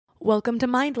Welcome to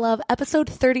Mind Love, episode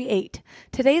 38.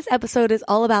 Today's episode is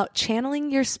all about channeling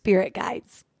your spirit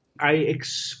guides. I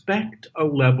expect a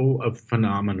level of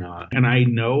phenomena, and I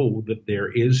know that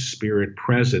there is spirit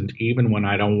present even when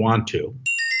I don't want to.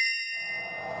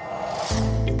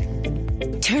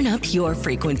 Turn up your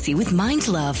frequency with Mind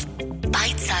Love.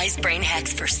 Bite-sized brain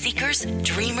hacks for seekers,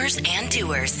 dreamers, and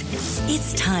doers.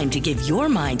 It's time to give your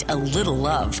mind a little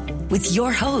love with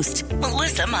your host,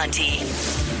 Melissa Monti.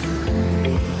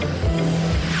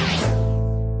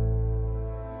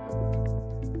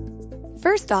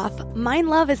 First off, Mind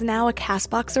Love is now a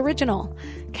CastBox original.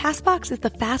 CastBox is the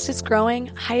fastest growing,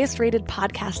 highest rated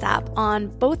podcast app on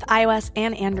both iOS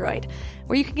and Android,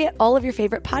 where you can get all of your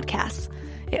favorite podcasts.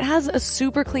 It has a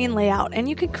super clean layout, and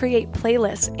you can create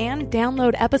playlists and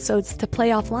download episodes to play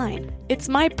offline. It's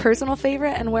my personal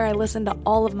favorite and where I listen to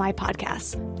all of my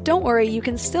podcasts. Don't worry, you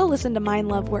can still listen to Mind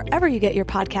Love wherever you get your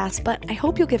podcasts, but I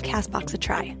hope you'll give CastBox a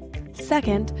try.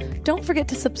 Second, don't forget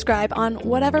to subscribe on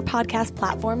whatever podcast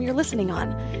platform you're listening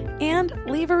on, and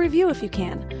leave a review if you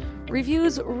can.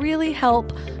 Reviews really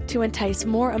help to entice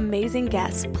more amazing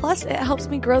guests, plus it helps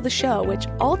me grow the show, which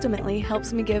ultimately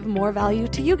helps me give more value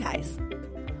to you guys.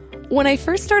 When I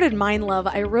first started Mind Love,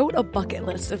 I wrote a bucket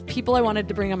list of people I wanted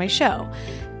to bring on my show.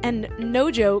 And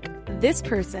no joke, this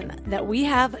person that we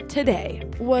have today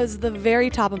was the very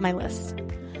top of my list.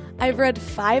 I've read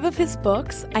 5 of his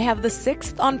books, I have the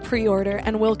 6th on pre-order,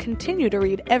 and will continue to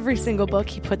read every single book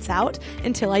he puts out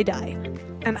until I die.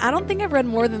 And I don't think I've read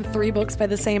more than 3 books by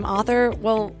the same author,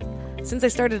 well, since I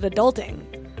started adulting.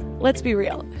 Let's be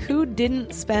real, who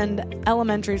didn't spend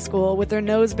elementary school with their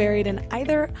nose buried in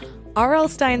either R.L.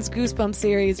 Stein's Goosebumps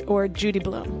series or Judy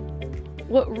Blume?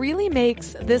 What really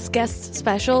makes this guest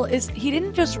special is he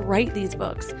didn't just write these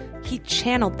books, he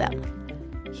channeled them.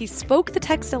 He spoke the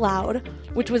text aloud,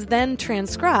 which was then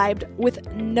transcribed with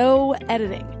no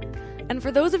editing. And for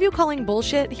those of you calling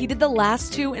bullshit, he did the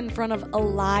last 2 in front of a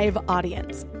live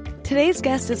audience. Today's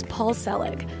guest is Paul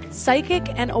Selig, psychic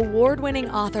and award-winning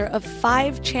author of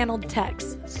 5 channeled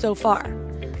texts so far.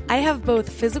 I have both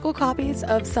physical copies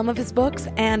of some of his books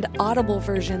and audible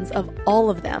versions of all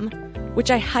of them,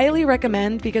 which I highly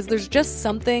recommend because there's just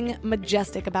something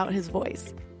majestic about his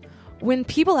voice. When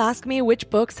people ask me which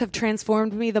books have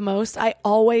transformed me the most, I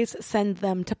always send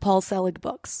them to Paul Selig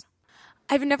books.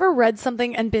 I've never read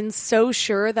something and been so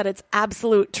sure that it's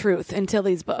absolute truth until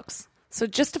these books. So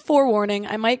just a forewarning,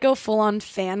 I might go full-on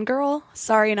fangirl.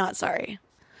 Sorry, not sorry.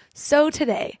 So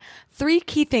today, 3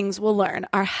 key things we'll learn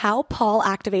are how Paul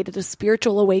activated a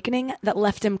spiritual awakening that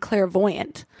left him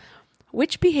clairvoyant,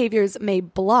 which behaviors may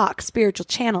block spiritual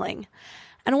channeling,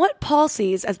 and what Paul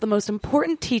sees as the most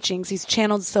important teachings he's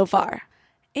channeled so far.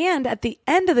 And at the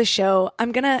end of the show,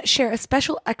 I'm going to share a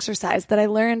special exercise that I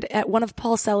learned at one of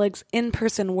Paul Selig's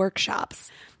in-person workshops.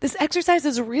 This exercise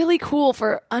is really cool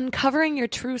for uncovering your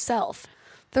true self.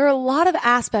 There are a lot of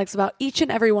aspects about each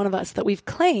and every one of us that we've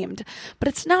claimed, but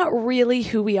it's not really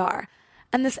who we are.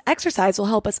 And this exercise will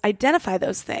help us identify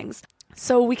those things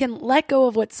so we can let go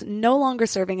of what's no longer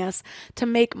serving us to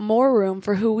make more room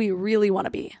for who we really want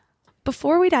to be.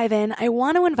 Before we dive in, I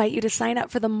want to invite you to sign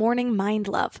up for the Morning Mind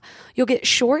Love. You'll get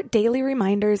short daily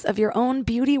reminders of your own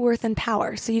beauty, worth, and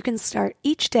power so you can start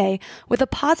each day with a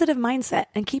positive mindset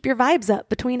and keep your vibes up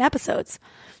between episodes.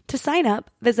 To sign up,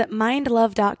 visit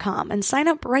mindlove.com and sign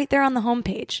up right there on the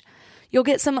homepage. You'll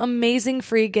get some amazing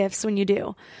free gifts when you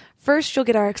do. First, you'll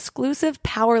get our exclusive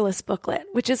Powerless booklet,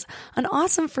 which is an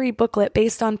awesome free booklet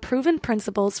based on proven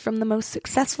principles from the most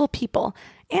successful people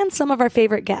and some of our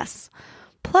favorite guests.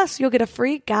 Plus, you'll get a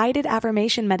free guided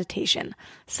affirmation meditation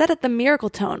set at the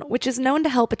miracle tone, which is known to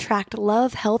help attract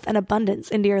love, health, and abundance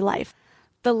into your life.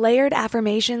 The layered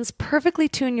affirmations perfectly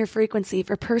tune your frequency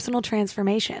for personal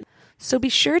transformation. So be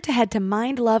sure to head to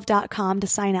mindlove.com to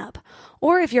sign up.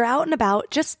 Or if you're out and about,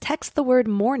 just text the word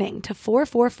morning to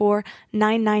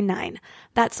 444-999.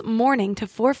 That's morning to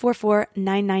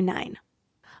 444-999.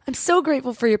 I'm so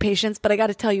grateful for your patience, but I got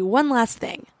to tell you one last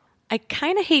thing. I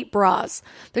kind of hate bras.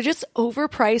 They're just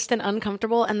overpriced and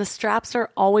uncomfortable, and the straps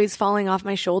are always falling off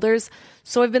my shoulders,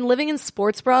 so I've been living in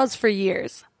sports bras for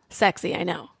years. Sexy, I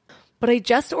know. But I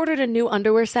just ordered a new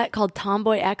underwear set called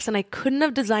Tomboy X, and I couldn't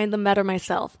have designed them better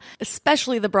myself,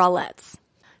 especially the bralettes.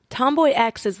 Tomboy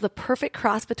X is the perfect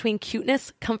cross between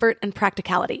cuteness, comfort, and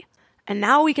practicality. And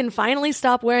now we can finally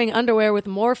stop wearing underwear with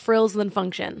more frills than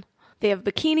function. They have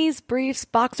bikinis, briefs,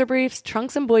 boxer briefs,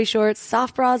 trunks and boy shorts,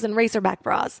 soft bras, and racerback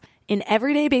bras in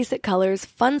everyday basic colors,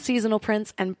 fun seasonal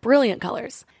prints, and brilliant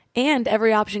colors. And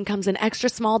every option comes in extra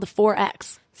small to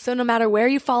 4X. So no matter where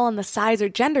you fall on the size or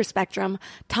gender spectrum,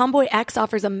 Tomboy X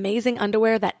offers amazing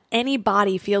underwear that any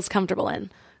body feels comfortable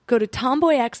in. Go to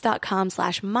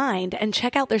tomboyx.com/mind and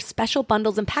check out their special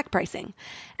bundles and pack pricing.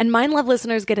 And Mind Love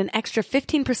listeners get an extra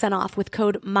 15% off with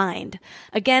code MIND.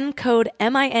 Again, code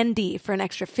MIND for an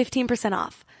extra 15%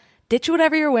 off. Ditch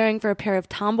whatever you're wearing for a pair of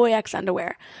Tomboy X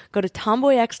underwear. Go to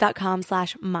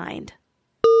tomboyx.com/mind.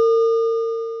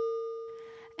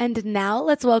 And now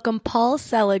let's welcome Paul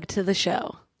Selig to the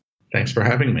show. Thanks for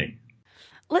having me.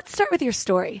 Let's start with your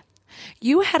story.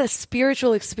 You had a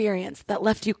spiritual experience that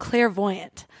left you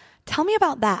clairvoyant. Tell me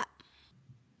about that.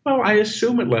 Well, I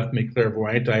assume it left me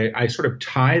clairvoyant. I sort of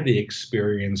tie the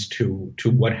experience to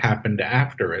what happened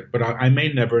after it, but I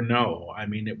may never know. I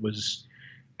mean, it was,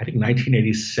 I think,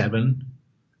 1987,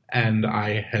 and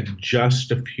I had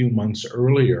just a few months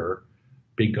earlier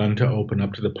begun to open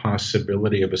up to the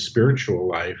possibility of a spiritual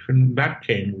life. And that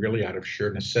came really out of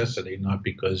sheer necessity, not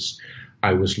because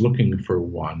I was looking for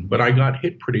one, but I got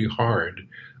hit pretty hard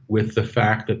with the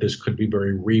fact that this could be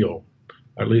very real,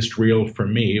 at least real for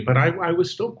me. But I was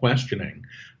still questioning.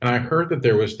 And I heard that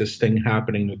there was this thing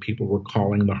happening that people were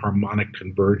calling the harmonic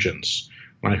convergence.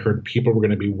 And I heard people were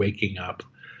going to be waking up.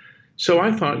 So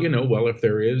I thought, well, if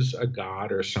there is a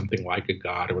God or something like a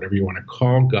God or whatever you want to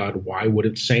call God, why would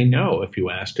it say no if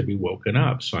you asked to be woken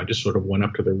up? So I just sort of went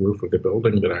up to the roof of the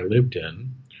building that I lived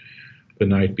in the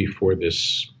night before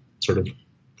this sort of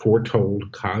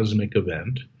foretold cosmic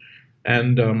event.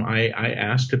 And I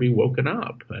asked to be woken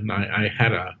up. And I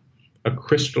had a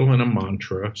crystal and a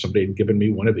mantra. Somebody had given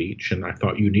me one of each, and I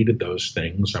thought you needed those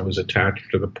things. I was attached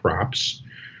to the props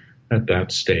at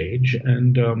that stage.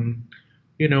 And,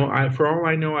 for all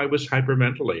I know, I was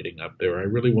hyperventilating up there. I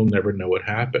really will never know what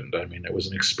happened. I mean, it was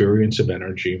an experience of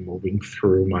energy moving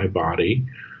through my body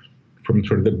from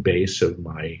sort of the base of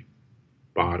my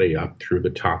body up through the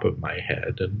top of my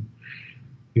head, and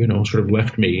sort of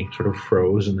left me sort of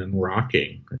frozen and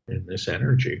rocking in this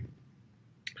energy.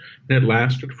 And it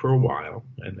lasted for a while,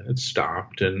 and then it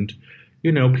stopped. And,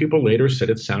 people later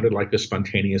said it sounded like a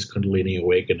spontaneous Kundalini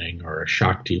awakening or a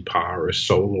Shakti Pa or a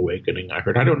soul awakening. I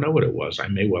don't know what it was. I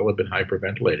may well have been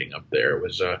hyperventilating up there. It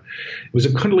was a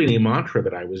Kundalini mantra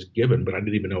that I was given, but I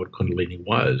didn't even know what Kundalini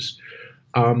was.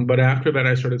 But after that,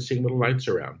 I started seeing little lights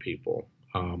around people.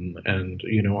 And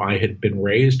I had been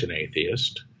raised an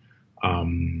atheist.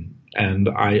 And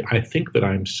I think that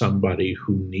I'm somebody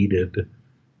who needed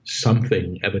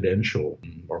something evidential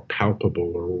or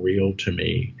palpable or real to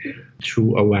me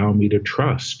to allow me to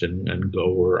trust and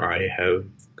go where I have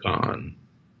gone.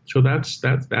 So that's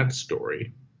that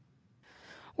story.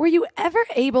 Were you ever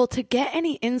able to get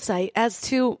any insight as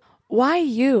to why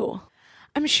you?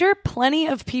 I'm sure plenty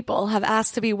of people have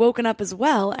asked to be woken up as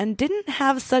well and didn't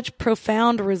have such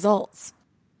profound results.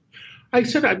 I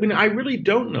said, I really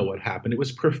don't know what happened. It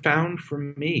was profound for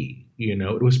me.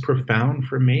 It was profound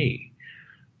for me.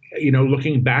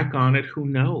 Looking back on it, who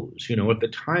knows? At the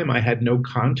time, I had no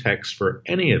context for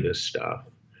any of this stuff.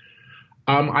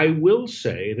 I will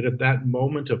say that at that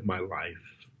moment of my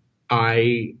life,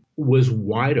 I was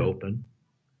wide open,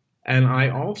 and I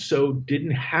also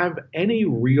didn't have any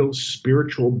real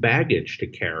spiritual baggage to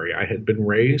carry. I had been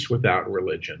raised without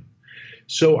religion.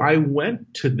 So I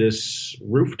went to this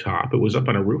rooftop. It was up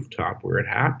on a rooftop where it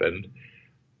happened,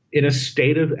 in a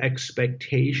state of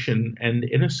expectation and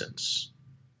innocence.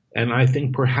 And I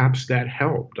think perhaps that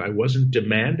helped. I wasn't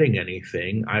demanding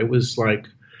anything. I was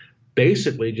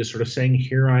basically just sort of saying,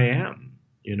 here I am,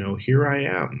 here I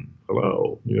am.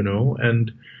 Hello,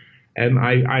 and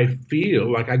I feel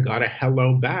like I got a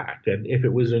hello back. And if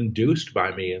it was induced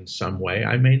by me in some way,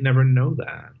 I may never know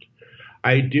that.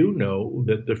 I do know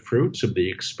that the fruits of the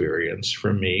experience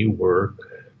for me were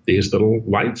these little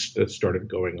lights that started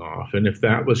going off. And if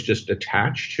that was just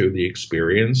attached to the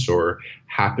experience or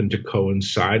happened to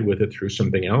coincide with it through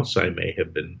something else I may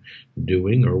have been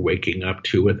doing or waking up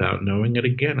to without knowing it,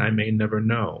 again, I may never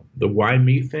know. The why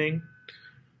me thing,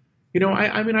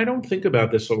 I don't think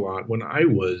about this a lot. When I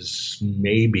was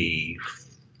maybe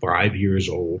 5 years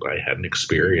old, I had an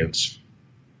experience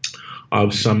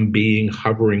of some being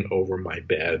hovering over my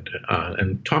bed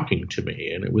and talking to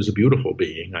me. And it was a beautiful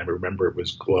being. I remember it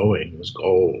was glowing, it was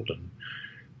gold. And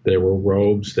there were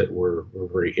robes that were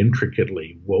very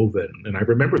intricately woven. And I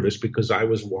remember this because I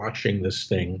was watching this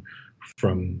thing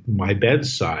from my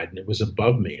bedside, and it was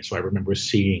above me. So I remember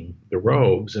seeing the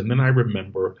robes. And then I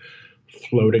remember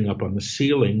floating up on the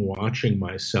ceiling, watching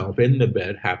myself in the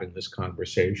bed having this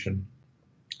conversation.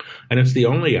 And it's the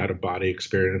only out-of-body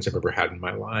experience I've ever had in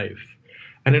my life.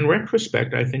 And in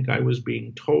retrospect, I think I was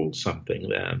being told something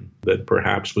then that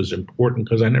perhaps was important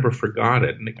because I never forgot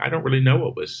it. And I don't really know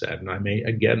what was said, and I may,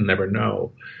 again, never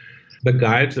know. The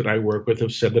guides that I work with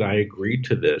have said that I agreed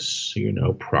to this,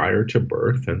 prior to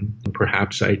birth, and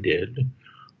perhaps I did.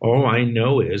 All I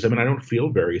know is, I don't feel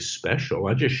very special.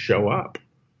 I just show up.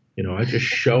 I just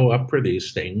show up for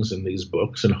these things in these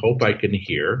books and hope I can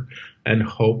hear and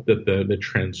hope that the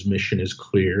transmission is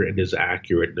clear and is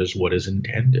accurate and is what is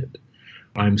intended.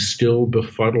 I'm still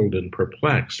befuddled and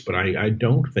perplexed, but I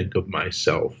don't think of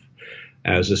myself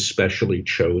as especially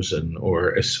chosen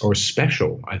or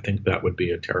special. I think that would be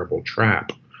a terrible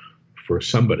trap for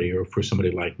somebody or for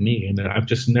somebody like me. And I've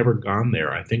just never gone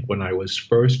there. I think when I was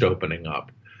first opening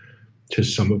up to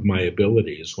some of my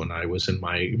abilities, when I was in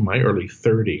my early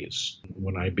 30s,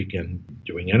 when I began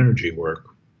doing energy work,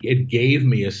 it gave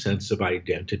me a sense of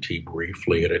identity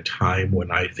briefly at a time when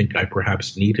I think I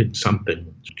perhaps needed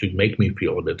something to make me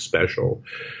feel a bit special.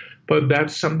 But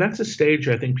that's a stage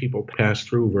I think people pass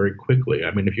through very quickly.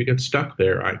 If you get stuck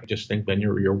there, I just think then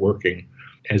you're working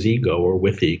as ego or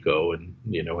with ego, and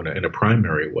in a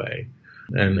primary way,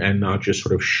 and not just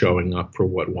sort of showing up for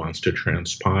what wants to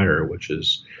transpire, which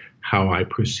is how I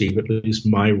perceive at least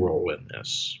my role in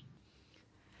this.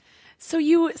 So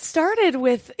you started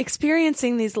with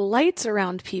experiencing these lights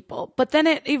around people, but then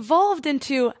it evolved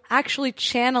into actually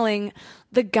channeling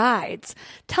the guides.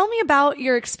 Tell me about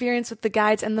your experience with the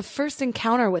guides and the first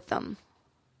encounter with them.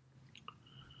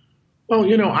 Well,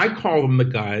 I call them the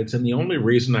guides, and the only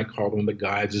reason I call them the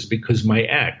guides is because my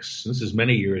ex, this is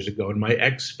many years ago, and my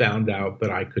ex found out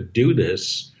that I could do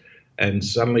this and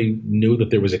suddenly knew that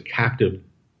there was a captive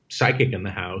psychic in the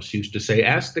house, used to say,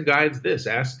 ask the guides this,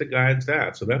 ask the guides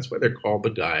that. So that's why they're called the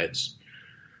guides.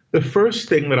 The first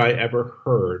thing that I ever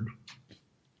heard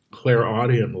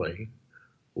clairaudiently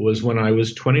was when I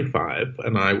was 25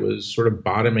 and I was sort of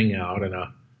bottoming out in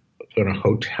a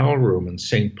hotel room in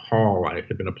St. Paul. I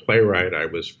had been a playwright. I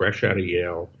was fresh out of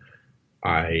Yale.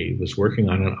 I was working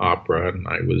on an opera, and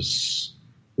I was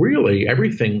really,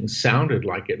 everything sounded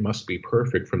like it must be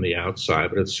perfect from the outside,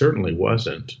 but it certainly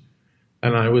wasn't.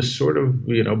 And I was sort of,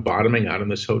 bottoming out in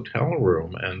this hotel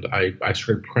room, and I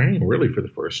started praying really for the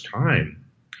first time.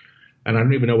 And I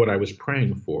don't even know what I was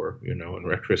praying for, in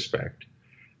retrospect.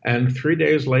 And 3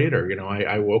 days later,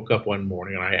 I woke up one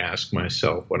morning and I asked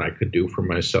myself what I could do for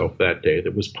myself that day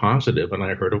that was positive, and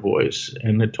I heard a voice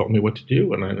and it told me what to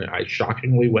do, and I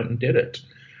shockingly went and did it.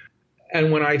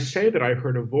 And when I say that I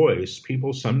heard a voice,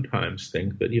 people sometimes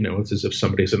think that, it's as if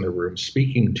somebody's in the room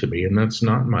speaking to me, and that's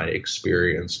not my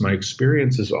experience. My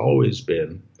experience has always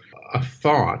been a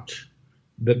thought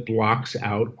that blocks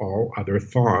out all other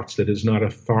thoughts, that is not a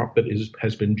thought that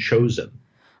has been chosen.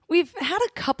 We've had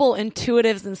a couple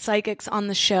intuitives and psychics on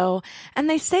the show, and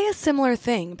they say a similar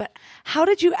thing, but how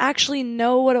did you actually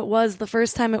know what it was the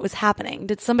first time it was happening?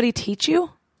 Did somebody teach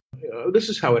you? This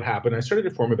is how it happened. I started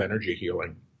a form of energy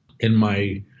healing in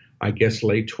my,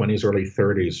 late 20s, early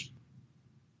 30s,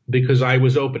 because I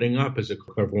was opening up as a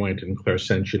clairvoyant and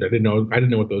clairsentient. I didn't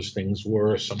know what those things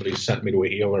were. Somebody sent me to a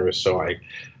healer, so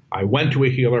I went to a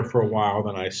healer for a while,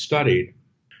 then I studied.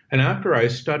 And after I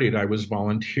studied, I was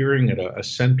volunteering at a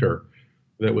center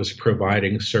that was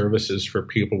providing services for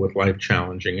people with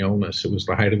life-challenging illness. It was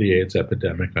the height of the AIDS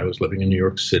epidemic. I was living in New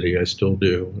York City. I still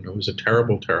do. And it was a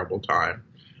terrible, terrible time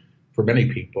for many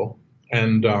people.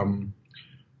 And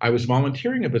I was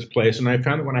volunteering at this place, and I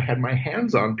found that when I had my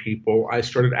hands on people, I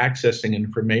started accessing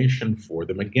information for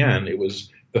them. Again, it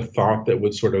was the thought that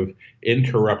would sort of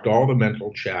interrupt all the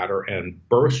mental chatter and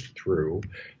burst through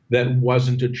that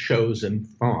wasn't a chosen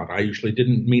thought. I usually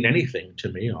didn't mean anything to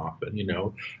me often.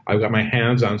 I've got my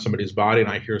hands on somebody's body and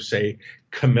I hear say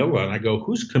Camilla, and I go,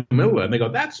 who's Camilla? And they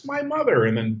go, that's my mother.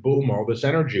 And then boom, all this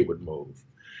energy would move.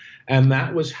 And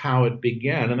that was how it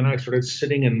began. And then I started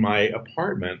sitting in my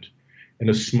apartment in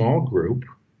a small group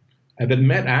that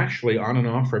met actually on and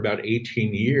off for about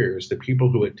 18 years. The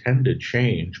people who attended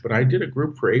changed, but I did a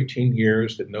group for 18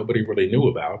 years that nobody really knew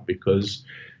about because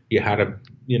you had to,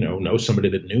 know somebody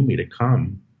that knew me to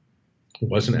come. It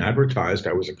wasn't advertised.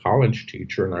 I was a college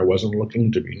teacher, and I wasn't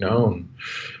looking to be known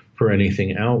for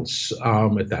anything else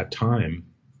at that time.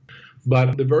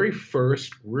 But the very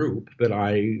first group that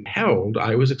I held,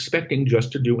 I was expecting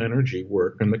just to do energy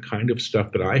work and the kind of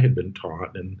stuff that I had been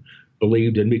taught and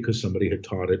believed in because somebody had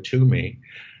taught it to me.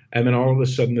 And then all of a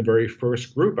sudden, the very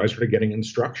first group, I started getting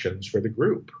instructions for the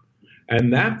group.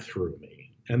 And that threw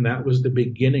me. And that was the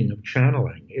beginning of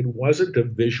channeling. It wasn't a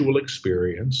visual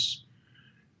experience.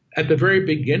 At the very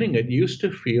beginning, it used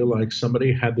to feel like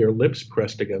somebody had their lips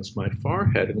pressed against my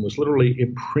forehead and was literally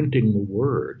imprinting the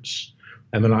words.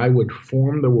 And then I would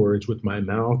form the words with my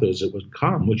mouth as it would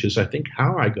come, which is, I think,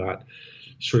 how I got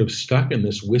sort of stuck in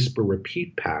this whisper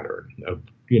repeat pattern of,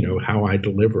 how I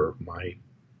deliver my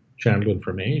channeled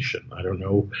information. I don't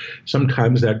know.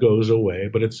 Sometimes that goes away,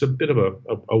 but it's a bit of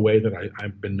a way that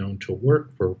I've been known to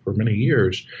work for many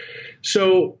years.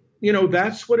 So,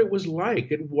 that's what it was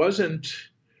like. It wasn't,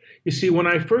 you see, when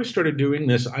I first started doing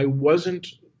this, I wasn't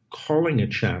calling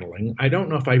it channeling. I don't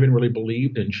know if I even really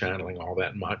believed in channeling all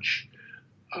that much.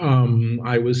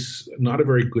 I was not a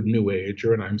very good New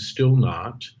Ager, and I'm still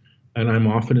not. And I'm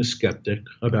often a skeptic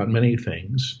about many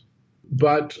things.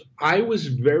 But I was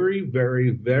very,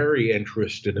 very, very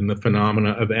interested in the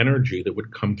phenomena of energy that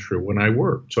would come through when I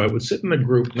worked. So I would sit in the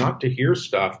group not to hear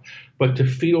stuff, but to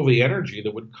feel the energy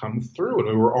that would come through. And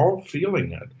we were all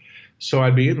feeling it. So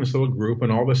I'd be in this little group,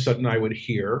 and all of a sudden I would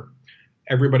hear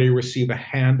everybody receive a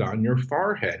hand on your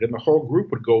forehead. And the whole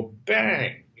group would go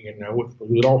bang,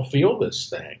 we'd all feel this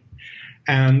thing.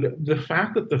 And the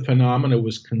fact that the phenomena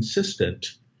was consistent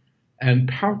and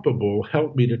palpable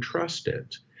helped me to trust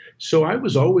it. So I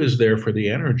was always there for the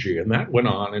energy, and that went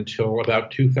on until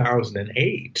about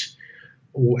 2008.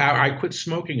 I quit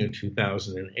smoking in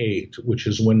 2008, which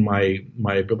is when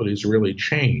my abilities really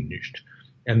changed.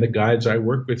 And the guides I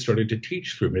worked with started to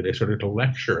teach through me. They started to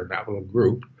lecture in that little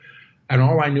group. And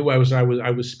all I knew I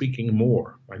was speaking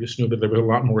more. I just knew that there was a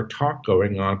lot more talk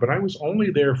going on, but I was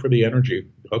only there for the energy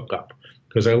hookup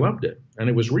because I loved it, and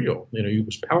it was real. It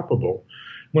was palpable.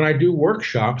 When I do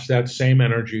workshops, that same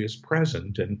energy is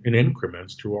present in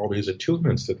increments through all these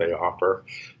attunements that they offer.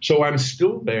 So I'm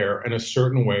still there in a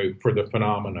certain way for the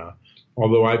phenomena,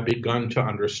 although I've begun to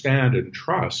understand and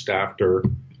trust after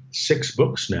 6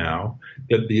 books now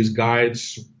that these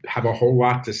guides have a whole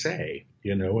lot to say,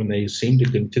 and they seem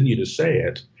to continue to say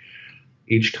it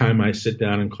each time I sit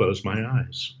down and close my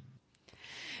eyes.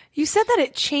 You said that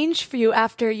it changed for you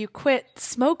after you quit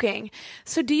smoking.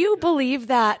 So do you believe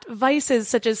that vices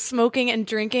such as smoking and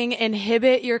drinking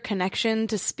inhibit your connection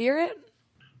to spirit?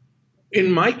 In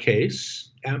my case,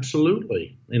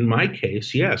 absolutely. In my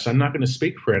case, yes. I'm not going to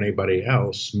speak for anybody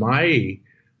else. My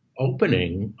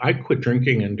opening, I quit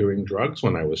drinking and doing drugs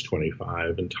when I was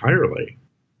 25 entirely.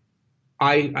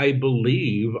 I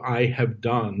believe I have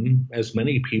done, as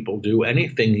many people do,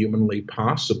 anything humanly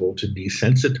possible to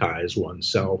desensitize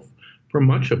oneself for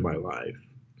much of my life.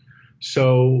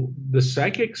 So the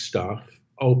psychic stuff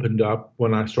opened up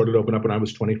when I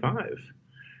was 25.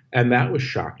 And that was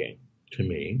shocking to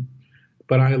me.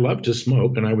 But I loved to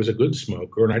smoke, and I was a good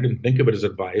smoker, and I didn't think of it as a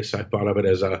vice. I thought of it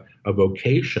as a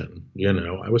vocation.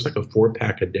 I was like a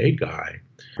 4-pack a day guy.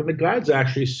 And the guides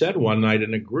actually said one night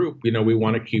in a group, we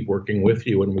want to keep working with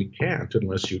you, and we can't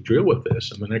unless you deal with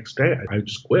this. And the next day, I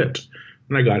just quit,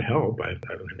 and I got help. I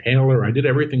had an inhaler. I did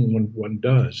everything one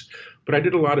does. But I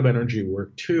did a lot of energy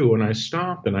work, too, and I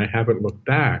stopped, and I haven't looked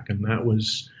back. And that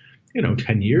was,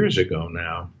 10 years ago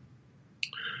now.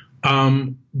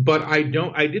 But I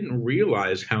didn't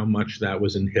realize how much that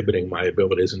was inhibiting my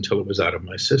abilities until it was out of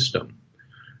my system.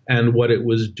 And what it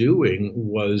was doing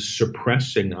was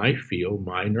suppressing, I feel,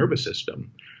 my nervous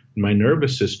system. My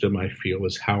nervous system, I feel,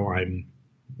 is how I'm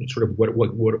sort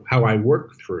of how I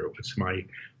work through. It's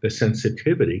the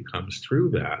sensitivity comes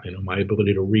through that, my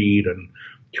ability to read and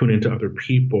tune into other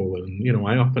people. And,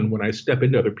 I often, when I step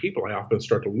into other people, I often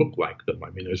start to look like them. I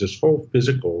mean, there's this whole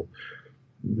physical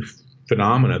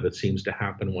phenomena that seems to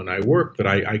happen when I work that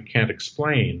I can't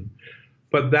explain.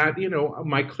 But that,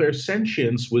 my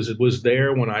clairsentience was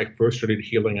there when I first started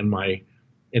healing in my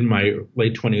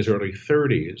late 20s, early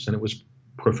 30s, and it was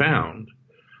profound.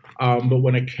 But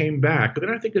when it came back, then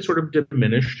I think it sort of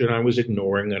diminished, and I was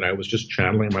ignoring it. I was just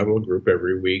channeling my little group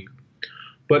every week.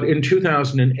 But in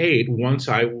 2008, once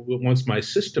my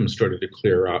system started to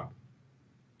clear up,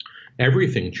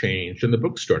 everything changed, and the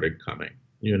books started coming.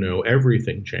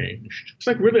 Everything changed. It's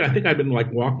like really, I think I've been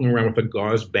like walking around with a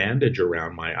gauze bandage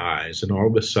around my eyes, and all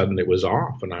of a sudden it was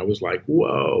off, and I was like,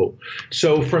 whoa.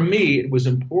 So for me, it was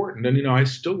important. And, I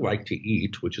still like to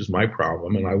eat, which is my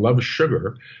problem, and I love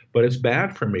sugar, but it's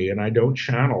bad for me, and I don't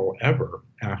channel ever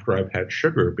after I've had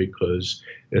sugar because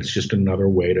it's just another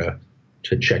way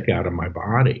to check out of my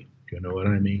body. You know what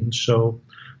I mean? So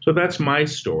that's my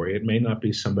story. It may not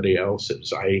be somebody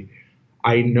else's.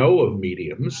 I know of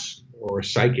mediums or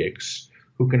psychics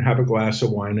who can have a glass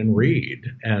of wine and read,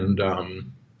 and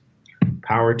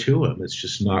power to them. It's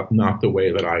just not the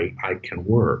way that I can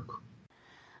work.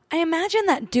 I imagine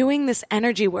that doing this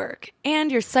energy work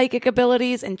and your psychic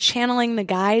abilities and channeling the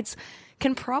guides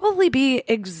can probably be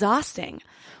exhausting.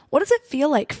 What does it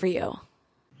feel like for you?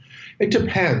 It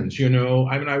depends,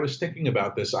 I was thinking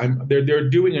about this. They're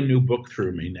doing a new book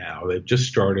through me now. They've just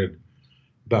started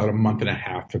about a month and a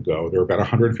half ago. There are about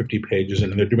 150 pages,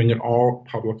 and they're doing it all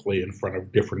publicly in front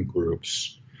of different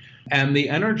groups. And the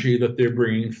energy that they're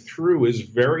bringing through is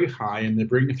very high, and they're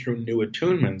bringing through new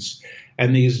attunements.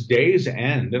 And these days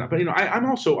end. But, I'm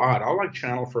also odd. I'll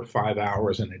channel for 5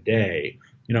 hours in a day.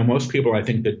 Most people I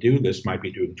think that do this might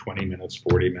be doing 20 minutes,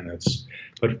 40 minutes.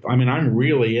 But, I'm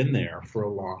really in there for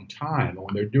a long time. And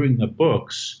when they're doing the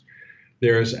books,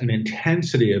 there's an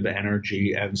intensity of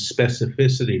energy and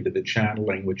specificity to the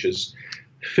channeling, which is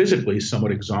physically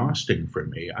somewhat exhausting for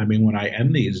me. When I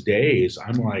end these days,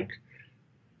 I'm like,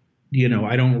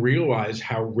 I don't realize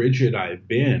how rigid I've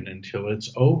been until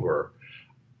it's over.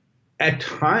 At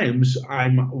times,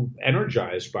 I'm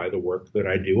energized by the work that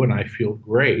I do, and I feel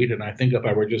great. And I think if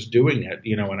I were just doing it,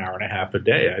 an hour and a half a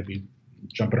day, I'd be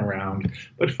jumping around.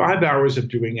 But 5 hours of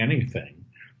doing anything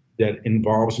that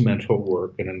involves mental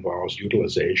work and involves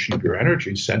utilization of your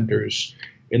energy centers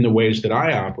in the ways that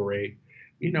I operate,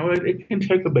 it can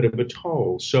take a bit of a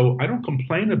toll. So I don't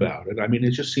complain about it.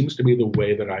 It just seems to be the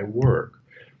way that I work.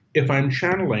 If I'm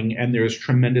channeling and there's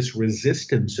tremendous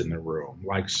resistance in the room,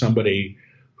 like somebody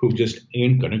who just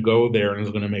ain't going to go there and is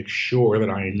going to make sure that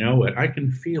I know it, I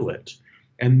can feel it.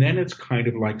 And then it's kind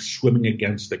of like swimming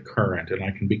against the current, and I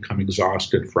can become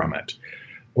exhausted from it.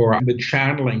 Or the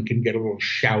channeling can get a little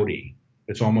shouty.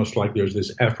 It's almost like there's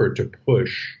this effort to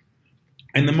push.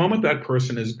 And the moment that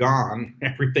person is gone,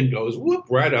 everything goes whoop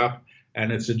right up,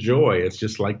 and it's a joy. It's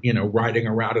just like, riding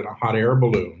around in a hot air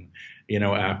balloon,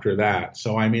 after that.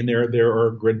 So, there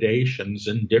are gradations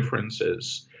and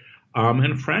differences.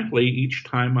 And frankly, each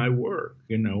time I work,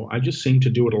 I just seem to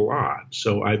do it a lot.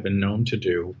 So I've been known to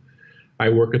do. I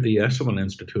work at the Esalen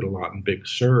Institute a lot in Big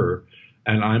Sur,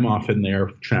 and I'm often there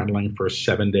channeling for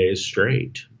 7 days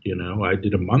straight. I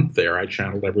did a month there. I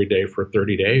channeled every day for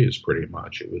 30 days, pretty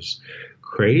much. It was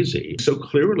crazy. So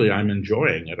clearly I'm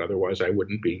enjoying it. Otherwise, I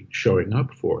wouldn't be showing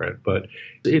up for it. But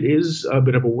it is a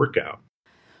bit of a workout.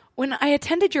 When I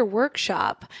attended your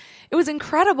workshop, it was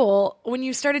incredible. When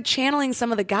you started channeling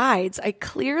some of the guides, I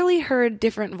clearly heard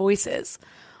different voices,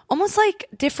 almost like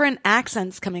different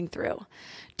accents coming through.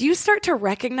 Do you start to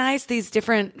recognize these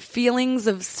different feelings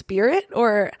of spirit,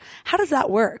 or how does that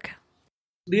work?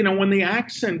 When the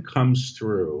accent comes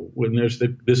through, when there's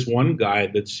this one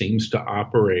guide that seems to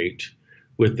operate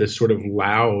with this sort of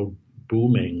loud,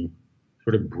 booming,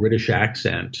 sort of British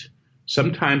accent,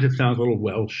 sometimes it sounds a little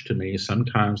Welsh to me,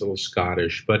 sometimes a little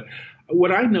Scottish. But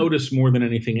what I notice more than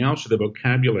anything else are the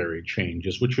vocabulary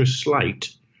changes, which are slight.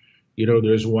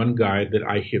 There's one guide that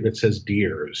I hear that says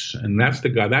dears, and that's the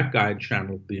guy. That guide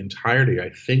channeled the entirety, I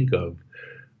think, of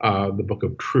the Book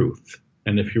of Truth.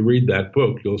 And if you read that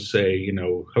book, you'll say,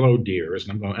 hello, dears.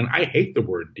 And I'm going, and I hate the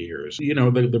word dears.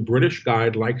 The British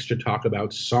guide likes to talk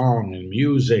about song and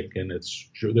music, and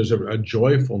there's a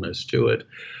joyfulness to it.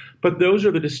 But those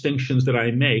are the distinctions that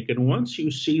I make. And once you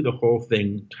see the whole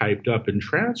thing typed up in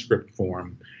transcript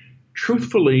form,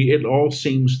 truthfully, it all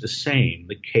seems the same.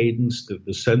 The cadence,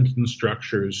 the sentence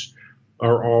structures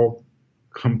are all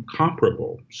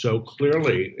comparable. So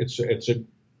clearly, it's a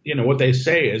what they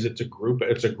say is it's a group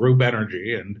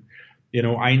energy, and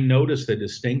I notice the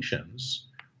distinctions.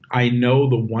 I know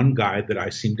the one guide that I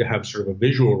seem to have sort of a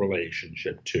visual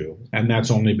relationship to, and that's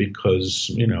only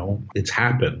because it's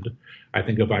happened. I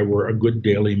think if I were a good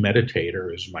daily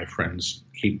meditator, as my friends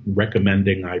keep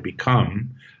recommending I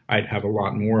become, I'd have a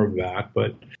lot more of that.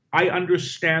 But I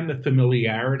understand the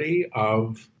familiarity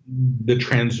of the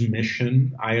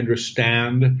transmission. I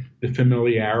understand the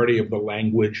familiarity of the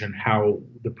language and how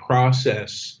the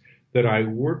process that I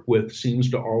work with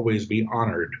seems to always be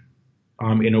honored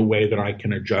in a way that I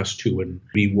can adjust to and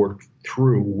be worked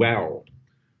through well.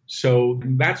 So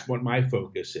that's what my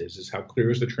focus is how clear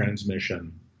is the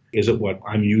transmission? Is it what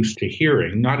I'm used to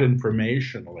hearing? Not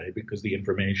informationally, because the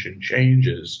information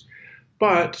changes,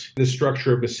 but the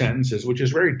structure of the sentences, which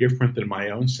is very different than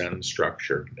my own sentence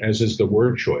structure, as is the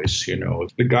word choice.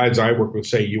 The guides I work with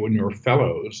say you and your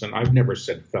fellows, and I've never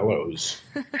said fellows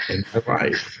in my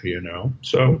life,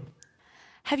 So,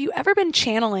 have you ever been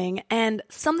channeling and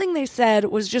something they said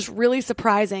was just really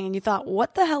surprising and you thought,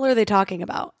 what the hell are they talking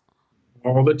about?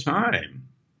 All the time,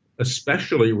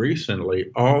 especially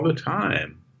recently, all the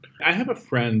time. I have a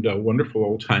friend, a wonderful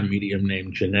old-time medium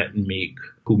named Jeanette Meek,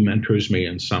 who mentors me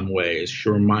in some ways. She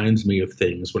reminds me of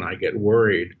things when I get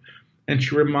worried. And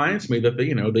she reminds me that,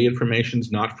 the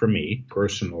information's not for me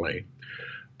personally.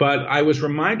 But I was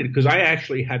reminded, because I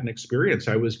actually had an experience.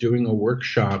 I was doing a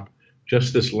workshop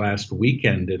just this last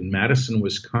weekend in Madison,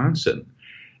 Wisconsin.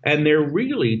 And they're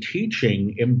really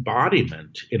teaching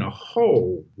embodiment in a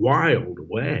whole wild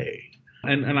way.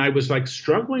 And I was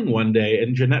struggling one day,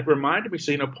 and Jeanette reminded me,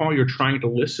 saying, Paul, you're trying to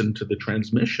listen to the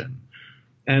transmission.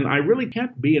 And I really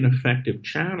can't be an effective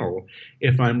channel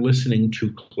if I'm listening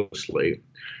too closely.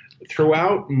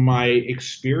 Throughout my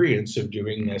experience of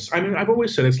doing this, I mean, I've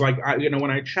always said it's like,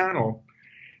 when I channel,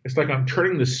 it's like I'm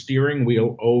turning the steering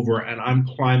wheel over and I'm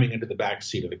climbing into the back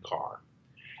seat of the car.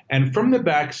 And from the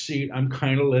back seat, I'm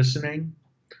kind of listening,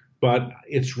 but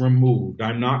it's removed.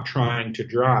 I'm not trying to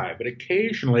drive. But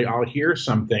occasionally I'll hear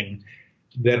something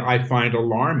that I find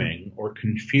alarming or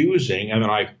confusing, and then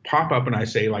I pop up and I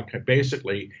say, like,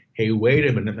 basically, hey, wait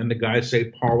a minute. And then the guys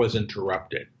say, Paul is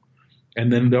interrupted.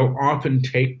 And then they'll often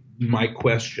take my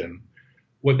question.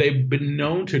 What they've been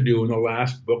known to do in the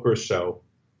last book or so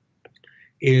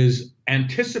is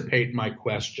anticipate my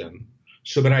question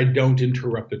so that I don't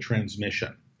interrupt the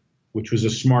transmission, which was a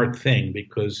smart thing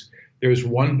because there's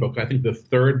one book, I think the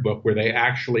third book, where they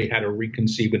actually had to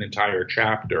reconceive an entire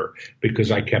chapter because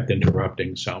I kept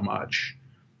interrupting so much.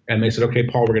 And they said, okay,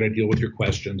 Paul, we're going to deal with your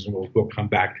questions and we'll come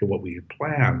back to what we had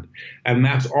planned. And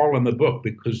that's all in the book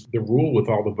because the rule with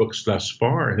all the books thus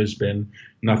far has been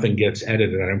nothing gets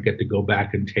edited. I don't get to go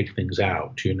back and take things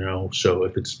out, So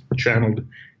if it's channeled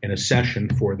in a session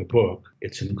for the book,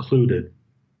 it's included.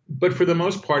 But for the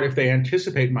most part, if they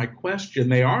anticipate my question,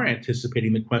 they are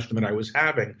anticipating the question that I was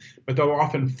having, but they'll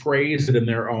often phrase it in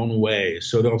their own way.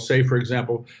 So they'll say, for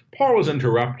example, Paul is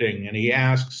interrupting and he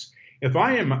asks, if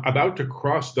I am about to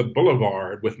cross the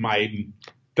boulevard with my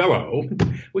fellow,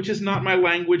 which is not my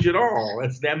language at all.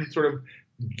 It's them sort of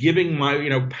giving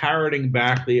parroting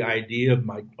back the idea of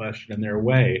my question in their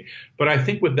way. But I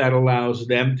think what that allows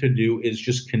them to do is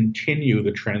just continue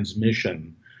the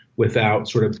transmission without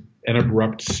sort of an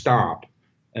abrupt stop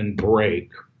and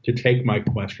break to take my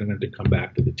question and to come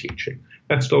back to the teaching.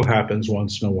 That still happens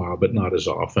once in a while, but not as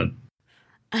often.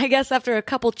 I guess after a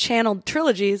couple channeled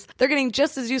trilogies, they're getting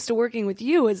just as used to working with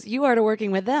you as you are to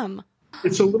working with them.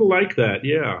 It's a little like that,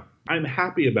 yeah. I'm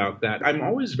happy about that. I'm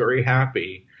always very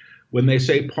happy when they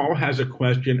say, Paul has a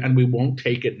question and we won't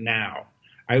take it now.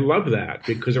 I love that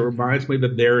because it reminds me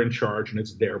that they're in charge and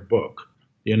it's their book.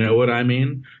 You know what I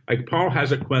mean? Like, Paul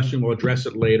has a question, we'll address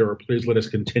it later, or please let us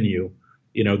continue,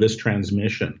 this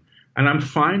transmission. And I'm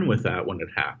fine with that when it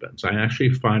happens. I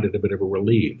actually find it a bit of a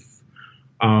relief.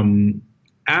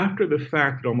 After the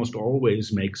fact, it almost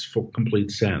always makes complete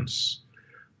sense.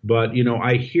 But,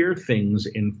 I hear things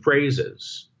in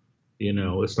phrases.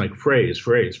 It's like phrase,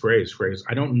 phrase, phrase, phrase.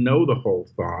 I don't know the whole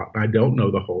thought. I don't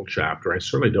know the whole chapter. I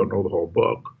certainly don't know the whole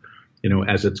book,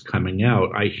 as it's coming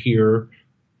out. I hear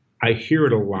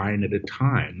it a line at a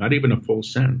time, not even a full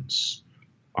sentence,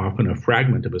 often a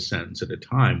fragment of a sentence at a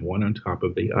time, one on top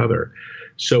of the other.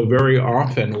 So very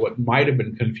often what might have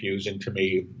been confusing to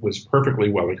me was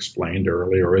perfectly well explained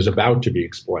earlier or is about to be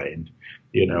explained,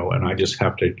 and I just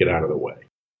have to get out of the way.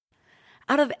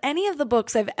 Out of any of the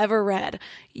books I've ever read,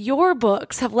 your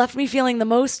books have left me feeling the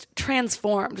most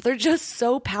transformed. They're just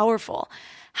so powerful.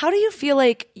 How do you feel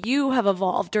like you have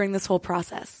evolved during this whole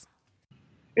process?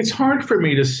 It's hard for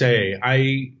me to say.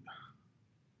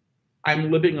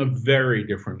 I'm living a very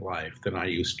different life than I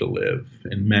used to live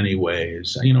in many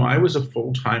ways. I was a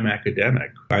full-time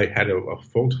academic. I had a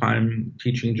full-time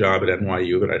teaching job at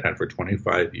NYU that I'd had for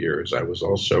 25 years. I was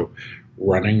also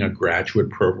running a graduate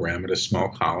program at a small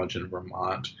college in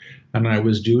Vermont. And I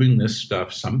was doing this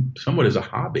stuff somewhat as a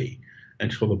hobby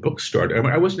until the book started.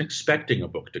 I wasn't expecting a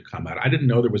book to come out. I didn't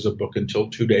know there was a book until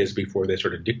 2 days before they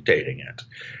started dictating it.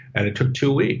 And it took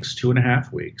 2 weeks,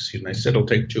 2.5 weeks. And I said it'll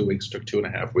take 2 weeks, took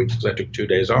 2.5 weeks because I took 2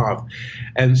 days off.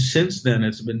 And since then,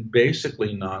 it's been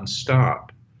basically nonstop.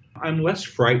 I'm less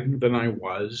frightened than I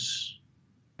was.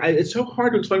 It's so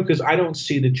hard to explain because I don't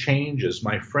see the changes.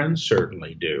 My friends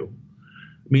certainly do.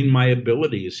 My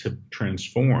abilities have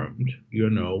transformed,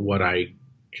 what I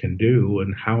can do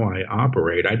and how I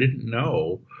operate. I didn't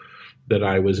know that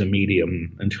I was a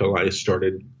medium until I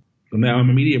started. Now I'm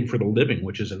a medium for the living,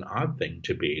 which is an odd thing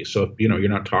to be. So if you're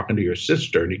not talking to your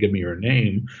sister and you give me your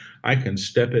name, I can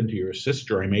step into your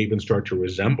sister. I may even start to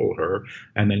resemble her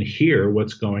and then hear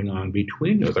what's going on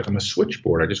between you. It's like I'm a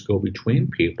switchboard. I just go between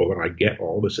people and I get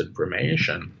all this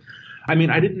information. I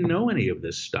didn't know any of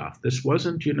this stuff. This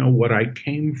wasn't, what I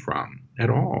came from at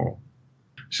all.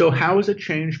 So how has it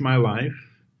changed my life?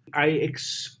 I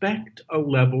expect a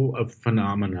level of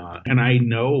phenomena, and I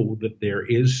know that there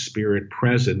is spirit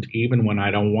present even when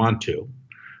I don't want to.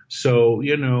 So,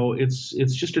 it's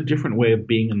just a different way of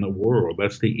being in the world.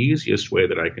 That's the easiest way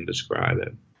that I can describe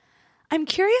it. I'm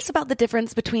curious about the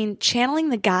difference between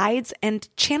channeling the guides and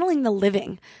channeling the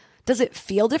living. Does it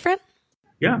feel different?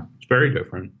 Yeah, it's very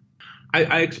different.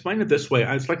 I explain it this way.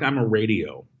 It's like I'm a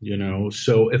radio,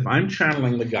 So if I'm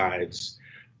channeling the guides,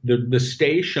 the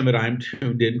station that I'm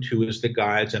tuned into is the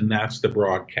guides, and that's the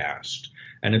broadcast.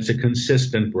 and it's a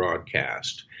consistent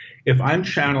broadcast. If I'm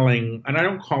channeling, and I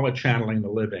don't call it channeling the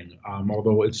living,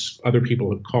 although other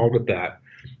people have called it that,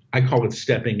 I call it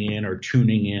stepping in or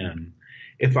tuning in.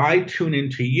 If I tune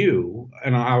into you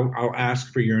and I'll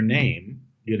ask for your name,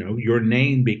 your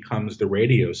name becomes the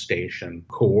radio station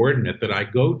coordinate that I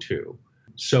go to.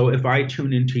 So if I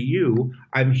tune into you,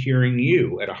 I'm hearing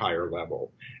you at a higher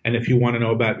level. And if you want to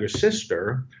know about your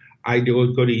sister, I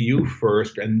go to you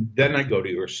first, and then I go to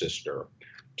your sister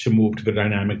to move to the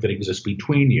dynamic that exists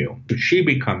between you. She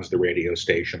becomes the radio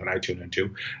station that I tune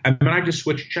into. And then I just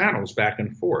switch channels back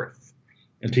and forth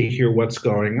and to hear what's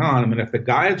going on. And then if the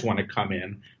guides want to come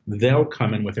in, they'll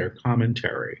come in with their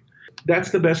commentary.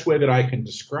 That's the best way that I can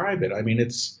describe it. I mean,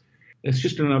 it's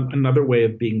just another way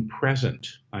of being present,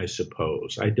 I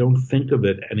suppose. I don't think of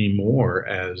it anymore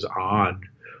as odd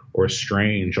or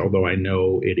strange, although I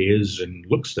know it is and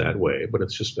looks that way, but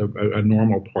it's just a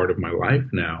normal part of my life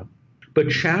now. But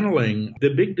channeling,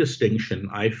 the big distinction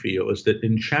I feel is that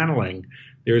in channeling,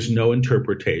 there's no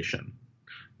interpretation.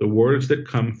 The words that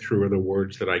come through are the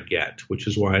words that I get, which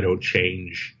is why I don't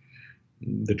change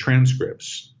the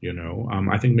transcripts.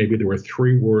 I think maybe there were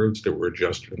 3 words that were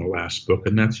adjusted in the last book,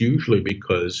 and that's usually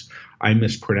because I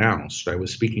mispronounced. I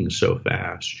was speaking so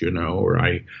fast, or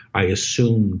I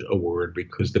assumed a word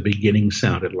because the beginning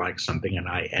sounded like something and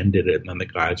I ended it, and then the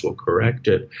guides will correct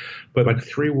it. But like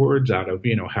 3 words out of,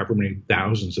 however many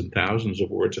thousands and thousands of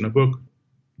words in a book.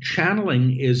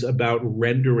 Channeling is about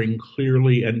rendering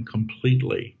clearly and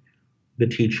completely the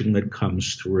teaching that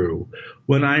comes through.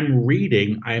 When I'm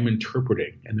reading, I am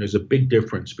interpreting, and there's a big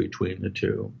difference between the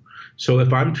two. So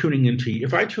if I tune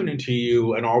into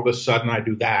you and all of a sudden I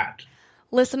do that.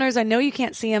 Listeners, I know you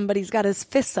can't see him, but he's got his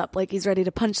fists up like he's ready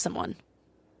to punch someone.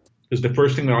 Because the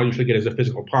first thing that I'll usually get is a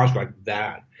physical posture like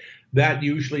that. That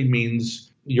usually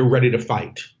means you're ready to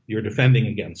fight. You're defending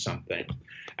against something.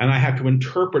 And I have to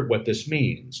interpret what this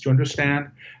means. Do you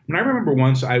understand? And I remember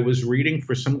once I was reading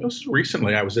for this was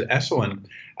recently, I was at Esalen,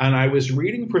 and I was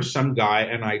reading for some guy,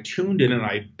 and I tuned in, and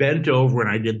I bent over,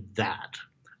 and I did that.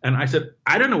 And I said,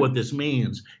 I don't know what this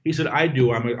means. He said, I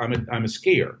do. I'm a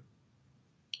skier.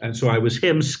 And so I was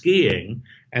him skiing,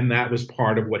 and that was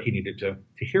part of what he needed to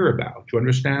hear about. Do you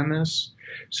understand this?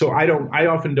 So I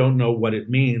often don't know what it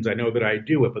means. I know that I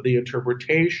do it, but the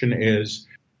interpretation is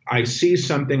I see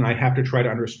something, I have to try to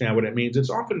understand what it means.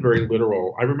 It's often very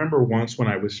literal. I remember once when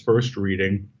I was first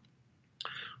reading,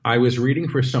 I was reading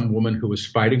for some woman who was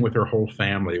fighting with her whole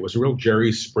family. It was a real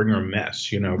Jerry Springer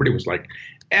mess, Everybody was like,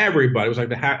 everybody was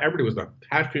the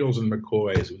Hatfields and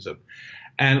McCoys.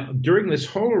 And during this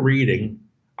whole reading,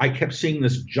 I kept seeing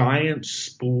this giant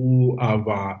spool of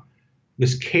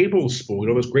this cable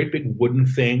spool, those great big wooden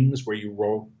things where you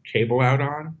roll cable out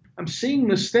on. I'm seeing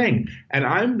this thing, and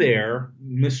I'm there,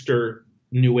 Mr.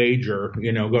 New Ager,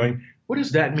 going, what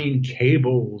does that mean?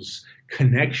 Cables,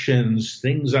 connections,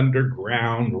 things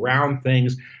underground, round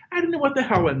things. I didn't know what the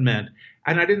hell it meant,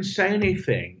 and I didn't say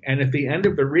anything. And at the end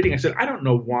of the reading, I said, I don't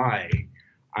know why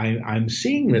I'm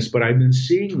seeing this, but I've been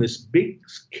seeing this big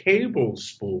cable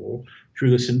spool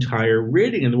through this entire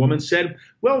reading. And the woman said,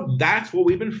 well, that's what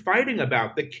we've been fighting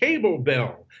about, the cable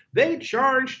bill. They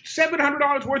charged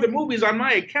 $700 worth of movies on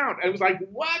my account. I was like,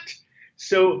 what?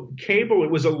 So cable,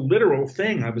 it was a literal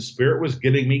thing. The spirit was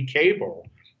giving me cable.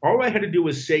 All I had to do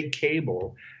was say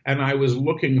cable, and I was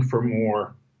looking for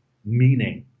more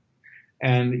meaning.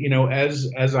 And,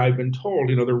 as I've been told,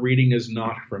 the reading is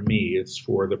not for me. It's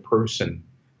for the person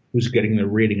who's getting the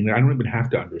reading. And I don't even have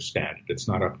to understand it. It's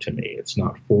not up to me. It's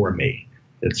not for me.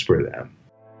 It's for them.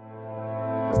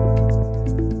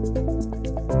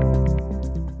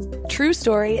 True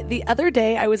story, the other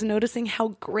day I was noticing how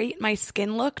great my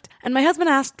skin looked, and my husband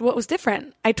asked what was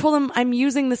different. I told him I'm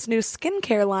using this new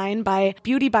skincare line by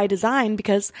Beauty by Design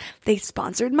because they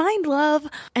sponsored Mind Love,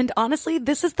 and honestly,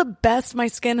 this is the best my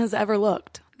skin has ever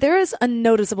looked. There is a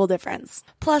noticeable difference.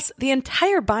 Plus, the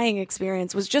entire buying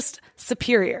experience was just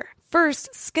superior. First,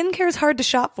 skincare is hard to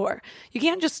shop for. You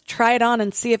can't just try it on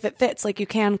and see if it fits like you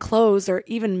can clothes or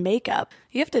even makeup.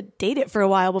 You have to date it for a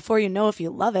while before you know if you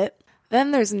love it.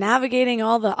 Then there's navigating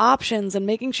all the options and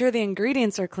making sure the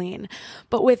ingredients are clean.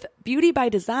 But with Beauty by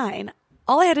Design,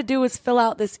 all I had to do was fill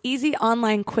out this easy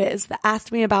online quiz that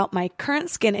asked me about my current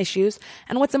skin issues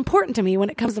and what's important to me when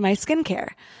it comes to my skincare.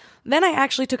 Then I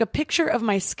actually took a picture of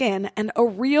my skin, and a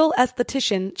real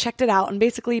esthetician checked it out and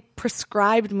basically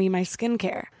prescribed me my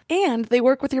skincare. And they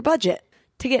work with your budget.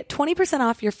 To get 20%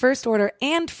 off your first order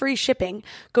and free shipping,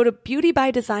 go to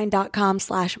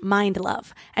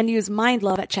beautybydesign.com/mindlove and use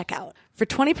mindlove at checkout. For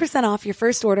 20% off your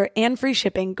first order and free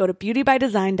shipping, go to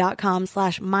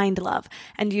beautybydesign.com/mindlove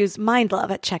and use mindlove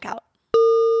at checkout.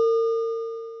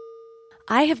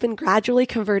 I have been gradually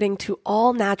converting to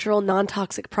all natural,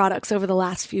 non-toxic products over the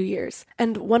last few years,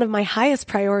 and one of my highest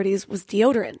priorities was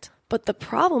deodorant. But the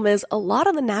problem is a lot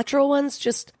of the natural ones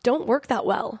just don't work that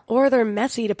well, or they're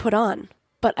messy to put on.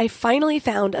 But I finally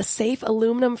found a safe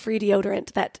aluminum-free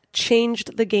deodorant that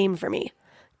changed the game for me.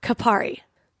 Kapari.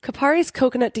 Kapari's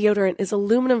coconut deodorant is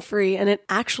aluminum-free and it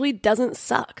actually doesn't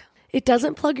suck. It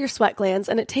doesn't plug your sweat glands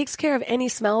and it takes care of any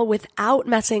smell without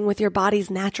messing with your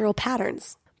body's natural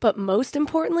patterns. But most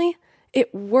importantly,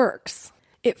 it works.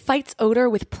 It fights odor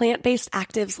with plant-based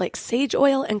actives like sage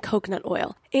oil and coconut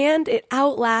oil, and it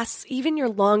outlasts even your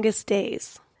longest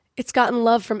days. It's gotten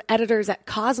love from editors at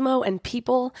Cosmo and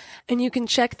People, and you can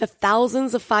check the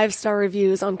thousands of 5-star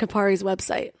reviews on Kapari's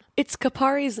website. It's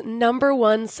Kapari's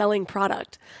 #1 selling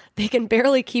product. They can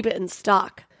barely keep it in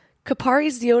stock.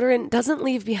 Kapari's deodorant doesn't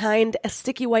leave behind a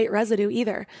sticky white residue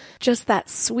either, just that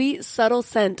sweet, subtle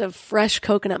scent of fresh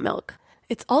coconut milk.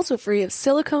 It's also free of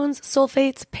silicones,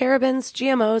 sulfates, parabens,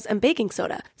 GMOs, and baking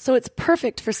soda, so it's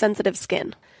perfect for sensitive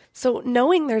skin. So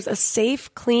knowing there's a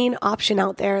safe, clean option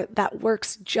out there that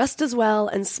works just as well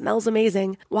and smells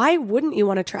amazing, why wouldn't you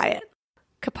want to try it?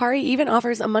 Kapari even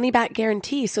offers a money-back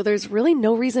guarantee, so there's really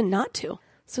no reason not to.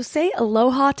 So say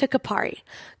aloha to Kapari.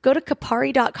 Go to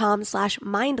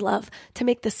kapari.com/mindlove to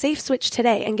make the safe switch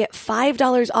today and get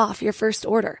 $5 off your first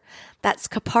order. That's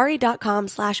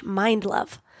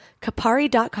kapari.com/mindlove.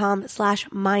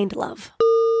 kapari.com/mindlove.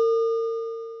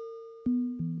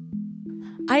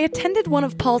 I attended one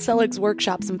of Paul Selig's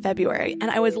workshops in February, and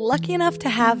I was lucky enough to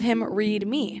have him read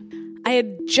me. I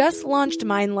had just launched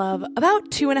Mind Love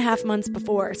about 2.5 months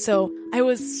before, so I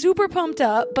was super pumped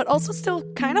up, but also still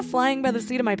kind of flying by the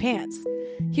seat of my pants.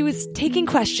 He was taking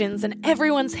questions, and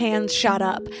everyone's hands shot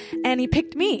up, and he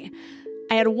picked me.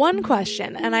 I had one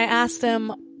question, and I asked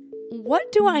him,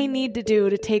 what do I need to do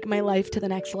to take my life to the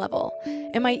next level?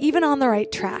 Am I even on the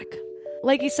right track?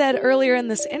 Like he said earlier in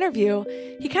this interview,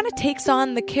 he kind of takes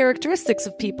on the characteristics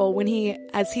of people when he,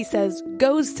 as he says,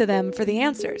 goes to them for the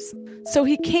answers. So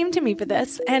he came to me for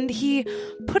this, and he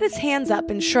put his hands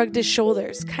up and shrugged his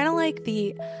shoulders, kind of like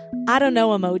the I don't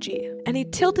know emoji. And he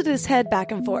tilted his head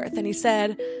back and forth, and he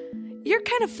said, "You're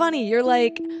kind of funny. You're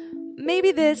like,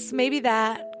 maybe this, maybe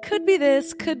that, could be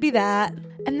this, could be that."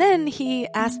 And then he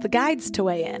asked the guides to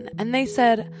weigh in, and they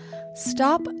said,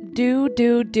 "Stop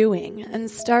doing,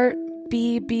 and start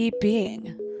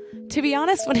being." To be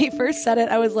honest, when he first said it,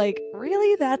 I was like,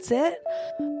 really? That's it?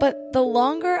 But the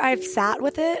longer I've sat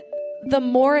with it, the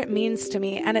more it means to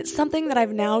me, and it's something that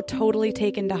I've now totally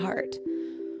taken to heart.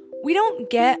 We don't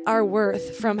get our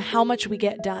worth from how much we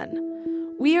get done.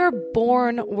 We are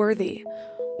born worthy.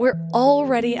 We're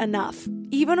already enough,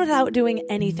 even without doing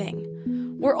anything.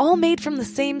 We're all made from the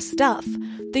same stuff.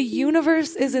 The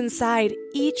universe is inside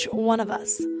each one of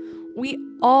us. We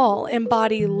all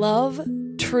embody love,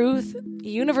 truth,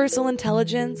 universal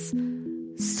intelligence,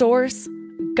 source,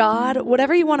 God,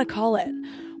 whatever you want to call it.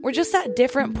 We're just at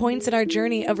different points in our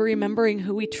journey of remembering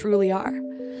who we truly are.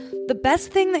 The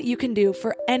best thing that you can do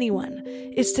for anyone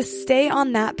is to stay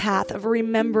on that path of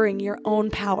remembering your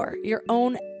own power, your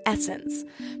own essence.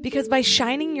 Because by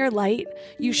shining your light,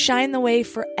 you shine the way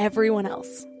for everyone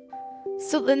else.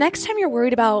 So the next time you're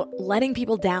worried about letting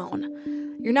people down,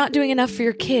 you're not doing enough for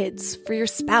your kids, for your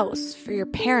spouse, for your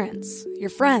parents, your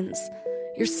friends,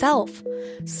 yourself.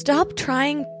 Stop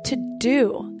trying to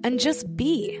do and just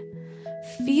be.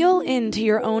 Feel into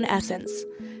your own essence.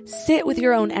 Sit with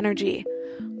your own energy.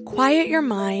 Quiet your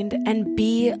mind and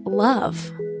be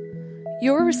love.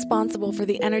 You're responsible for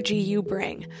the energy you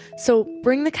bring, so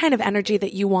bring the kind of energy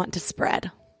that you want to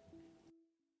spread.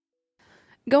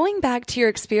 Going back to your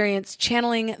experience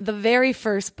channeling the very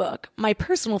first book, my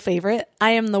personal favorite,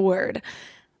 I Am the Word.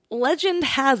 Legend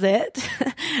has it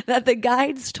that the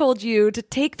guides told you to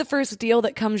take the first deal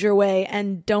that comes your way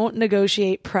and don't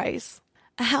negotiate price.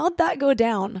 How'd that go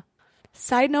down?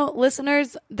 Side note,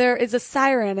 listeners, there is a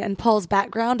siren in Paul's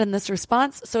background in this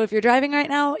response, so if you're driving right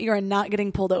now, you are not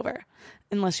getting pulled over,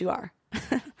 unless you are.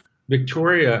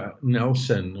 Victoria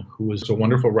Nelson, who was a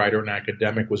wonderful writer and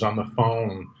academic, was on the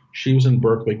phone. She was in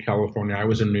Berkeley, California. I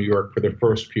was in New York for the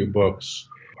first few books.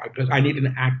 I need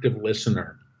an active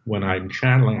listener when I'm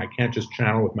channeling. I can't just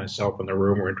channel with myself in the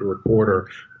room or into a recorder.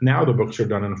 Now the books are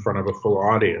done in front of a full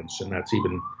audience, and that's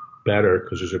even better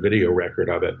because there's a video record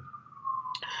of it.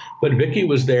 But Vicky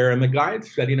was there, and the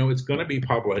guides said, it's going to be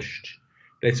published.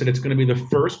 They said it's going to be the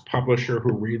first publisher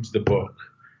who reads the book.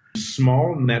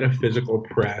 Small metaphysical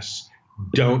press,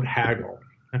 don't haggle.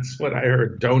 That's what I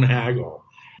heard, don't haggle.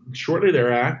 Shortly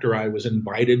thereafter, I was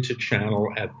invited to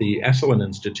channel at the Esalen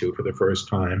Institute for the first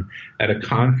time at a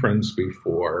conference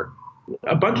before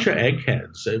a bunch of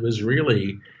eggheads. It was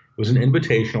an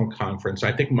invitational conference.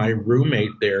 I think my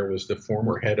roommate there was the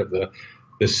former head of the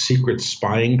secret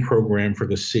spying program for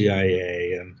the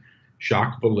CIA, and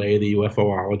Jacques Vallée, the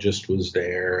UFOologist, was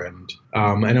there. And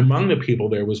among the people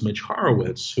there was Mitch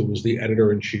Horowitz, who was the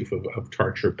editor-in-chief of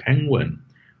Torture Penguin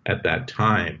at that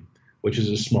time, which is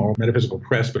a small metaphysical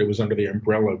press, but it was under the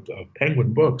umbrella of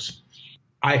Penguin Books.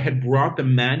 I had brought the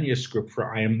manuscript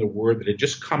for I Am the Word that had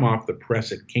just come off the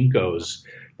press at Kinko's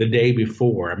the day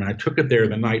before. I mean, I took it there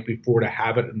the night before to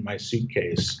have it in my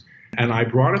suitcase. And I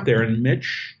brought it there, and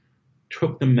Mitch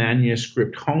took the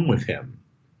manuscript home with him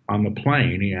on the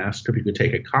plane. He asked if he could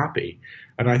take a copy.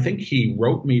 And I think he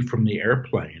wrote me from the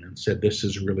airplane and said, this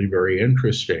is really very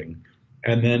interesting.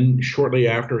 And then shortly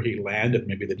after he landed,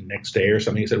 maybe the next day or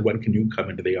something, he said, when can you come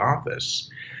into the office?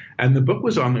 And the book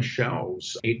was on the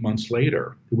shelves 8 months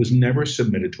later. It was never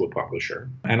submitted to a publisher.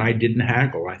 And I didn't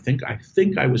haggle. I think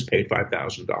I was paid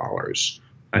 $5,000.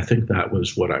 I think that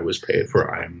was what I was paid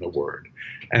for I Am the Word.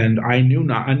 And I knew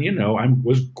not, and I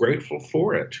was grateful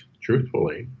for it,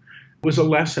 truthfully. It was a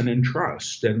lesson in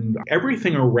trust. And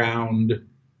everything around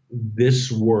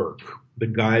this work, the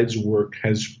guide's work,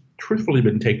 has truthfully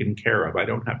been taken care of. I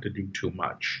don't have to do too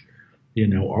much.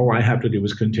 All I have to do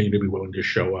is continue to be willing to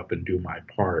show up and do my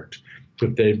part.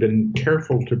 But they've been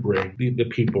careful to bring the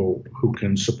people who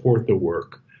can support the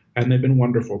work, and they've been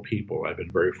wonderful people. I've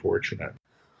been very fortunate.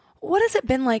 What has it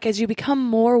been like as you become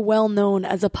more well-known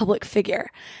as a public figure,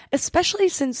 especially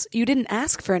since you didn't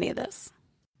ask for any of this?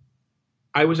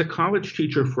 I was a college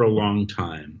teacher for a long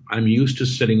time. I'm used to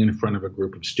sitting in front of a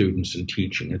group of students and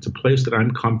teaching. It's a place that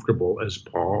I'm comfortable as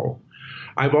Paul.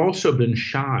 I've also been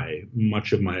shy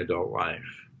much of my adult life,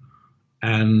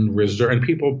 and reserve. And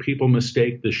people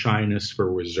mistake the shyness for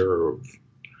reserve.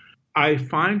 I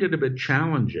find it a bit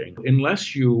challenging.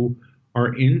 Unless you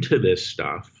are into this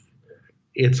stuff,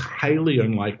 it's highly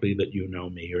unlikely that you know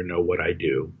me or know what I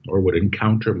do or would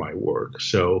encounter my work.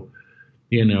 So,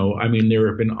 there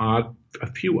have been a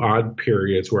few odd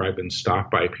periods where I've been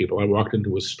stopped by people. I walked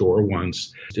into a store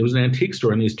once. It was an antique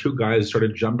store, and these two guys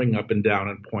started jumping up and down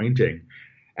and pointing.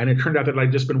 And it turned out that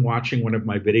I'd just been watching one of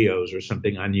my videos or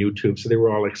something on YouTube. So they were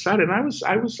all excited. And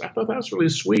I thought that was really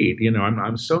sweet.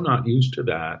 I'm so not used to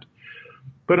that.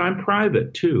 But I'm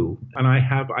private too. And I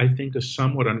have, I think, a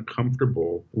somewhat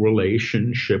uncomfortable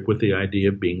relationship with the idea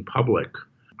of being public.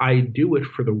 I do it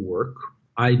for the work.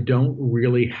 I don't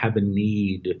really have a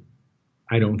need,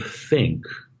 I don't think,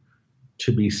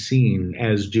 to be seen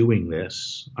as doing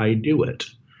this. I do it,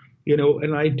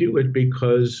 and I do it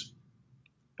because,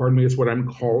 pardon me, it's what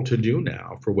I'm called to do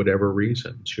now for whatever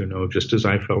reasons, just as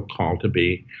I felt called to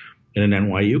be in an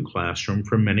NYU classroom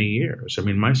for many years. I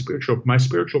mean, my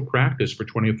spiritual practice for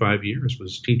 25 years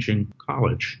was teaching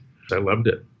college. I loved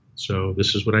it. So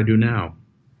this is what I do now.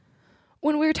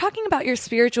 When we were talking about your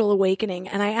spiritual awakening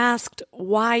and I asked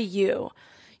why you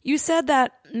said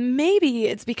that maybe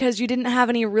it's because you didn't have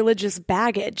any religious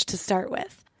baggage to start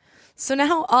with. So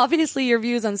now, obviously, your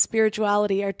views on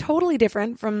spirituality are totally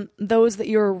different from those that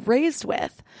you were raised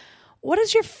with. What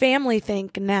does your family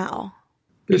think now?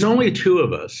 There's only two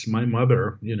of us, my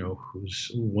mother,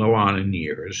 who's well on in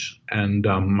years, and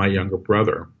my younger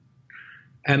brother.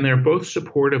 And they're both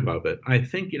supportive of it. I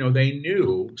think, they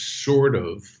knew sort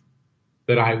of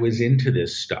that I was into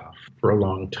this stuff for a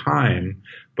long time,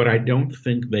 but I don't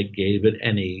think they gave it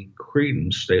any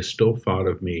credence. They still thought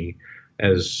of me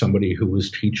as somebody who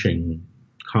was teaching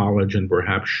college and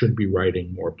perhaps should be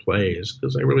writing more plays,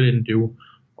 because I really didn't do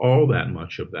all that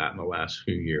much of that in the last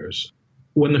few years.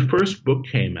 When the first book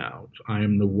came out, I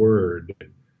Am the Word,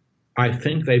 I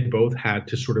think they both had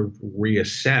to sort of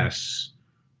reassess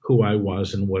who I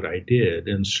was and what I did.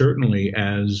 And certainly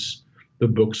as the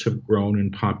books have grown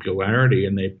in popularity,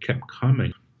 and they've kept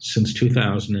coming since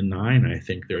 2009, I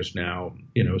think there's now,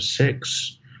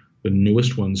 6. The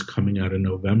newest one's coming out in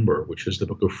November, which is the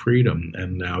Book of Freedom.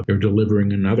 And now they're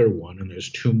delivering another one, and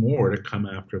there's 2 more to come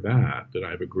after that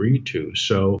I've agreed to.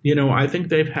 So, I think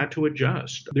they've had to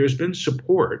adjust. There's been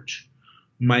support.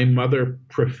 My mother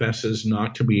professes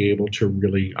not to be able to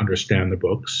really understand the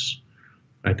books.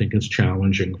 I think it's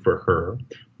challenging for her.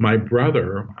 My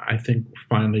brother, I think,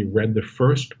 finally read the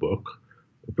first book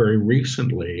very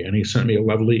recently, and he sent me a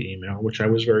lovely email, which I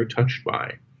was very touched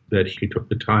by, that he took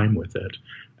the time with it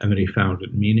and that he found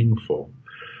it meaningful.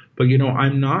 But,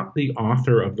 I'm not the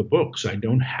author of the books. I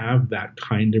don't have that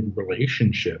kind of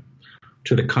relationship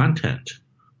to the content.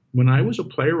 When I was a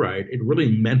playwright, it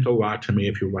really meant a lot to me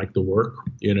if you like the work,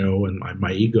 and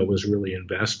my ego was really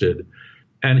invested.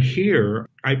 And here,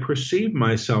 I perceive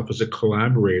myself as a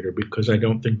collaborator because I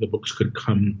don't think the books could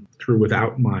come through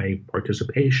without my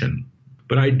participation.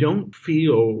 But I don't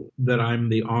feel that I'm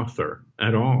the author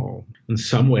at all. In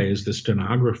some ways, the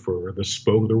stenographer,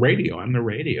 the radio, I'm the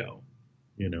radio.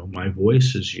 My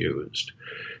voice is used.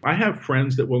 I have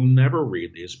friends that will never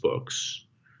read these books,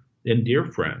 and dear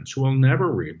friends who will never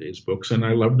read these books, and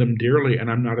I love them dearly, and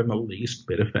I'm not in the least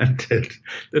bit offended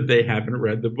that they haven't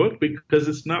read the book, because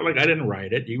it's not like I didn't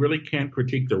write it. You really can't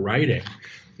critique the writing.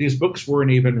 These books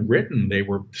weren't even written. They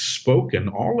were spoken,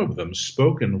 all of them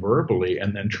spoken verbally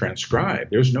and then transcribed.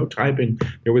 There's no typing.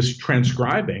 There was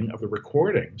transcribing of the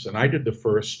recordings, and I did the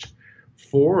first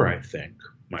 4, I think,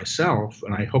 myself,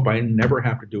 and I hope I never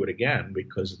have to do it again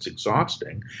because it's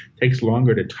exhausting. It takes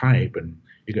longer to type, and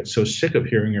you get so sick of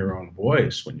hearing your own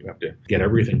voice when you have to get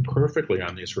everything perfectly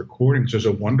on these recordings. There's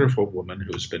a wonderful woman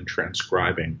who's been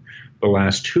transcribing the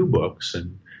last 2 books,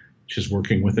 and she's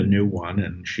working with a new one,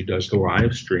 and she does the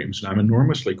live streams. And I'm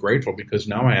enormously grateful because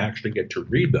now I actually get to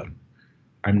read them.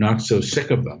 I'm not so sick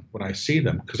of them when I see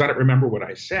them because I don't remember what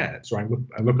I said. So I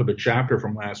look at the chapter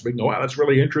from last week and go, wow, that's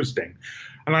really interesting.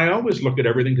 And I always look at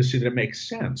everything to see that it makes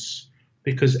sense,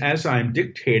 because as I'm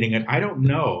dictating it, I don't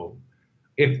know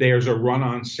if there's a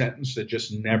run-on sentence that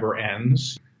just never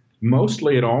ends.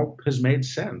 Mostly it all has made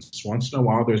sense. Once in a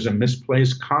while there's a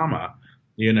misplaced comma,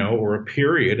 or a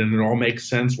period, and it all makes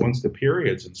sense once the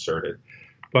period's inserted.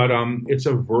 But it's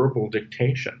a verbal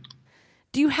dictation.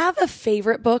 Do you have a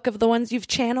favorite book of the ones you've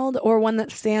channeled, or one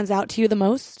that stands out to you the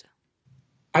most?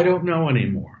 I don't know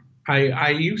anymore.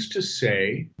 I used to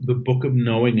say the Book of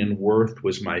Knowing and Worth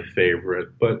was my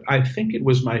favorite, but I think it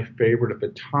was my favorite at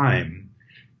the time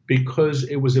because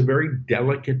it was a very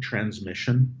delicate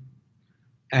transmission.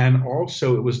 And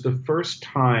also it was the first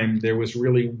time there was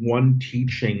really one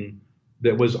teaching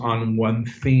that was on one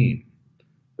theme.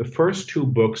 The first 2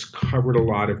 books covered a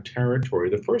lot of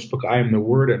territory. The first book, I Am the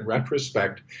Word, in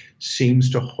retrospect, seems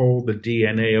to hold the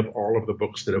DNA of all of the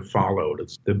books that have followed.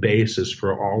 It's the basis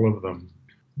for all of them.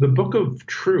 The Book of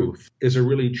Truth is a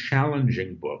really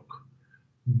challenging book,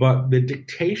 but the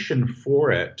dictation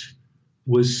for it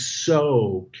was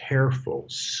so careful,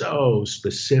 so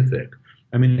specific.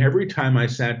 I mean, every time I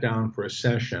sat down for a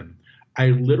session,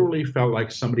 I literally felt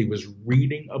like somebody was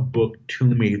reading a book to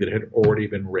me that had already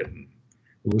been written.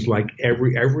 It was like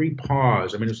every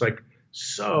pause. I mean, it's like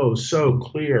so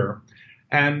clear.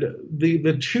 And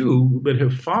the 2 that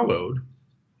have followed,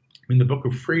 the Book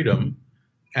of Freedom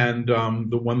and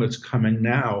the one that's coming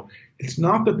now, it's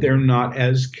not that they're not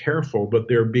as careful, but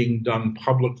they're being done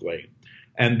publicly.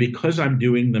 And because I'm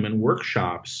doing them in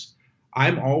workshops,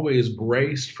 I'm always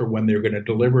braced for when they're going to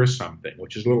deliver something,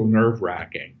 which is a little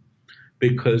nerve-wracking,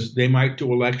 because they might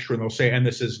do a lecture and they'll say, and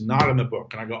this is not in the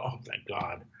book. And I go, oh, thank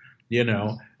God,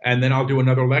 and then I'll do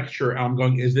another lecture. And I'm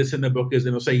going, is this in the book? And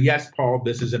they'll say, yes, Paul,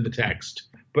 this is in the text.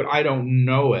 But I don't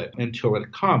know it until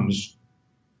it comes.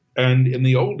 And in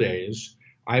the old days,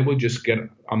 I would just get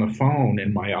on the phone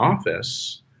in my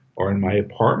office or in my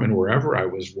apartment, wherever I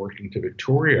was working, to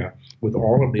Victoria with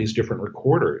all of these different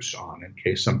recorders on in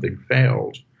case something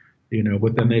failed,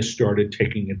 but then they started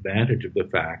taking advantage of the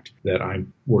fact that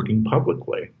I'm working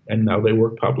publicly, and now they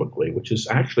work publicly, which is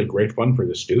actually great fun for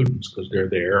the students because they're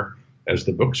there as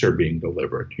the books are being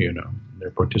delivered,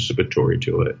 they're participatory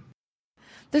to it.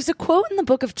 There's a quote in the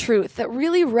Book of Truth that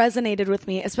really resonated with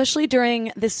me, especially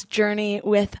during this journey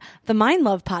with the Mind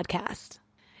Love podcast.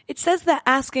 It says that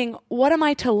asking, what am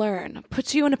I to learn,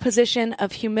 puts you in a position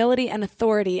of humility and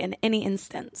authority in any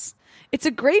instance. It's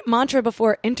a great mantra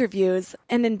before interviews,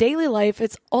 and in daily life,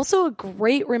 it's also a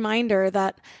great reminder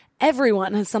that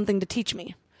everyone has something to teach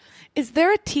me. Is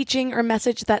there a teaching or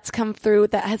message that's come through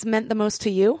that has meant the most to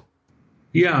you?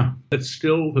 Yeah, it's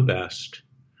still the best.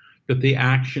 That the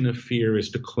action of fear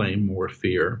is to claim more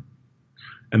fear,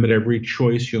 and that every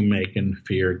choice you make in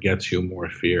fear gets you more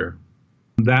fear.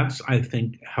 That's, I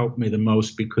think, helped me the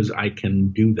most because I can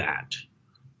do that.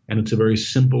 And it's a very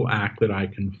simple act that I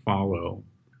can follow.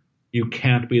 You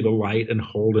can't be the light and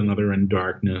hold another in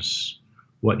darkness.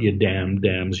 What you damn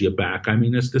damns you back. I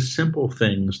mean, it's the simple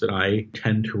things that I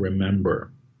tend to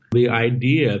remember. The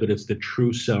idea that it's the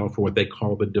true self, or what they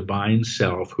call the divine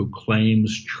self, who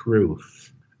claims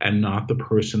truth and not the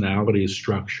personality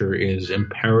structure, is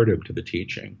imperative to the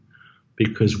teaching,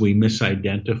 because we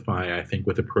misidentify, I think,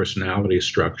 with the personality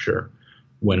structure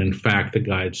when in fact the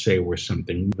guides say we're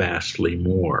something vastly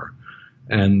more.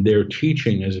 And their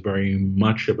teaching is very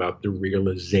much about the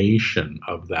realization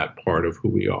of that part of who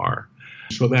we are.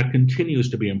 So that continues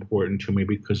to be important to me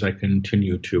because I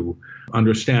continue to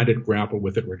understand it, grapple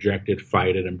with it, reject it,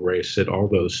 fight it, embrace it, all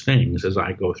those things as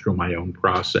I go through my own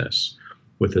process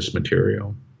with this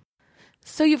material.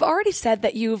 So you've already said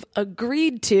that you've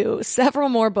agreed to several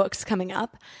more books coming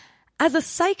up. As a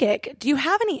psychic, do you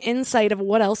have any insight of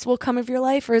what else will come of your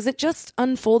life, or is it just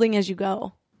unfolding as you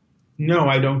go? No,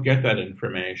 I don't get that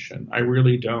information. I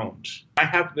really don't. I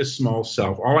have this small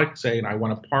self. All I can say, I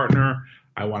want a partner.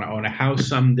 I want to own a house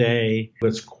someday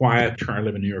that's quiet. I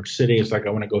live in New York City. It's like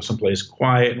I want to go someplace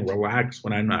quiet and relax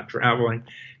when I'm not traveling.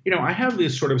 I have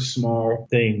these sort of small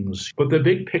things, but the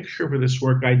big picture for this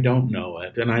work, I don't know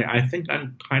it. And I think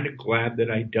I'm kind of glad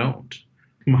that I don't.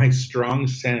 My strong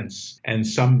sense and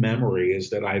some memory is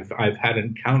that I've had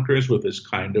encounters with this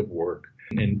kind of work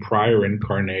in prior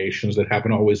incarnations that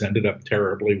haven't always ended up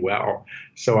terribly well.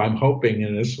 So I'm hoping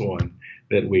in this one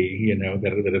that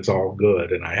that it's all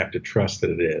good, and I have to trust that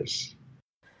it is.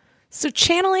 So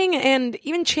channeling and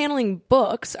even channeling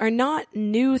books are not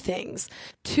new things.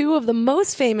 Two of the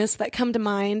most famous that come to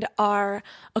mind are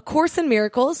A Course in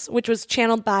Miracles, which was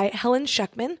channeled by Helen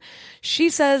Schuckman. She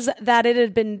says that it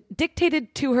had been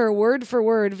dictated to her word for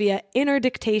word via inner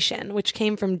dictation, which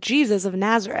came from Jesus of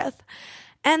Nazareth.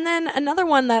 And then another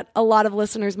one that a lot of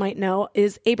listeners might know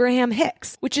is Abraham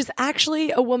Hicks, which is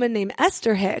actually a woman named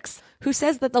Esther Hicks, who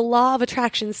says that the Law of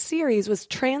Attraction series was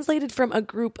translated from a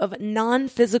group of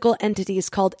non-physical entities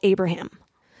called Abraham.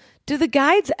 Do the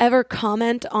guides ever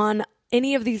comment on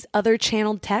any of these other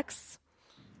channeled texts?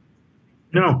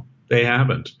 No, they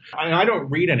haven't. I don't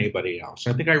read anybody else.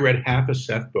 I think I read half a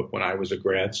Seth book when I was a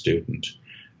grad student.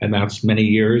 And that's many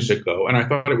years ago. And I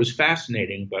thought it was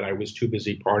fascinating, but I was too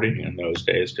busy partying in those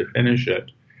days to finish it.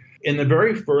 In the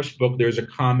very first book, there's a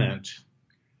comment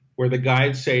where the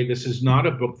guides say this is not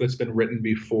a book that's been written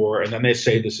before. And then they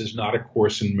say this is not a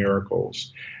Course in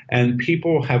Miracles. And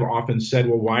people have often said,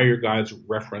 well, why are your guides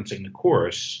referencing the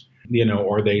Course?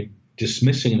 Or are they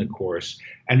dismissing the Course?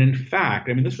 And in fact,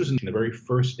 this was in the very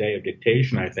first day of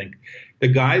dictation, I think. The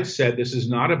guide said this is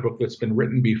not a book that's been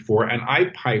written before. And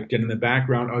I piped in the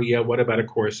background, oh, yeah, what about A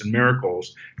Course in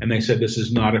Miracles? And they said this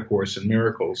is not A Course in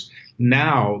Miracles.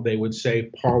 Now they would say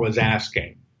Paul is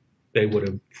asking. They would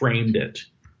have framed it.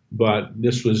 But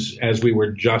this was as we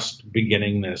were just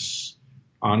beginning this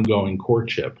ongoing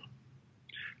courtship.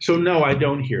 So, no, I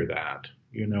don't hear that.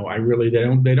 They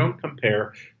don't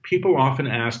compare. People often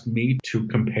ask me to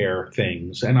compare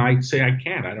things, and I say I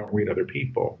can't. I don't read other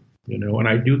people, and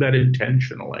I do that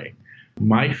intentionally.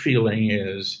 My feeling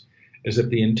is that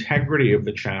the integrity of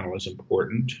the channel is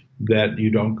important, that you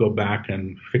don't go back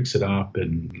and fix it up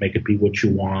and make it be what you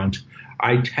want.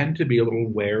 I tend to be a little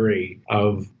wary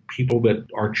of people that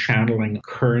are channeling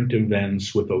current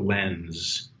events with a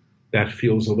lens that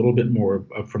feels a little bit more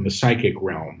from the psychic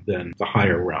realm than the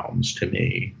higher realms to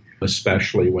me,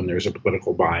 especially when there's a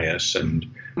political bias. And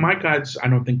my guides, I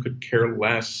don't think, could care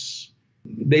less.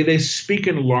 They speak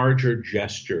in larger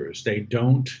gestures. They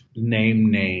don't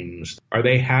name names, or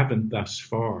they haven't thus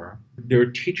far. They're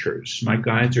teachers. My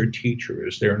guides are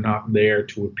teachers. They're not there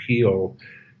to appeal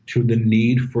to the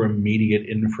need for immediate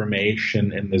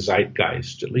information in the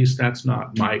zeitgeist. At least that's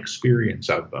not my experience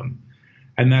of them.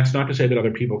 And that's not to say that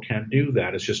other people can't do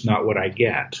that. It's just not what I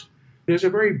get. There's a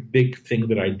very big thing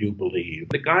that I do believe.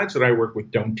 The guides that I work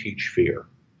with don't teach fear.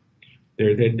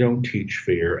 They don't teach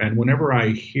fear. And whenever I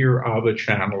hear of a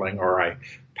channeling or I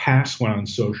pass one on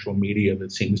social media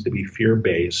that seems to be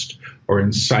fear-based or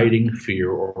inciting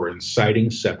fear or inciting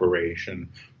separation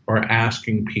or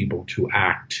asking people to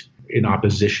act in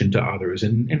opposition to others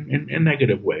in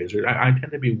negative ways, I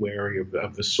tend to be wary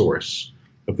of the source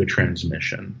of the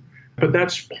transmission. But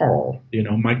that's Paul.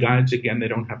 My guides, again, they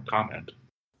don't have comment.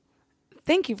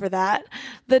 Thank you for that.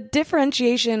 The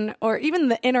differentiation or even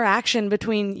the interaction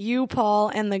between you, Paul,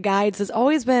 and the guides has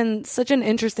always been such an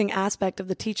interesting aspect of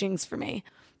the teachings for me.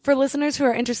 For listeners who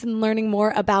are interested in learning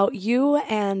more about you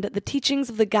and the teachings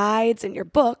of the guides and your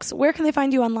books, where can they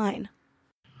find you online?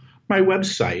 My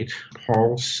website,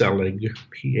 Paul Selig,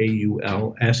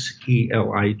 PaulSelig.com.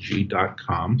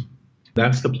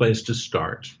 That's the place to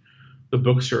start. The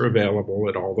books are available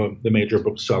at all the major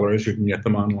booksellers. You can get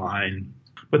them online.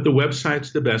 But the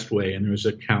website's the best way, and there's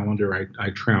a calendar. I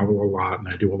travel a lot, and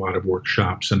I do a lot of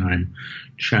workshops, and I'm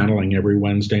channeling every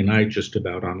Wednesday night just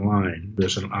about online.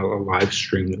 There's a live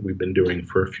stream that we've been doing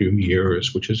for a few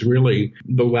years, which is really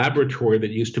the laboratory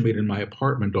that used to meet in my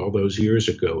apartment all those years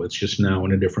ago. It's just now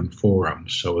in a different forum,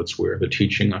 so it's where the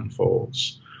teaching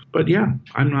unfolds. But yeah,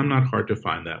 I'm not hard to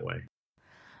find that way.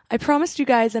 I promised you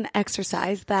guys an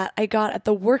exercise that I got at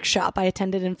the workshop I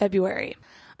attended in February.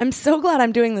 I'm so glad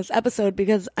I'm doing this episode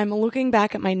because I'm looking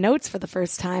back at my notes for the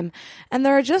first time, and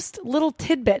there are just little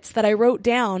tidbits that I wrote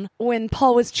down when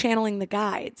Paul was channeling the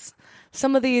guides.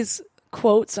 Some of these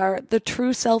quotes are, "The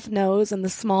true self knows and the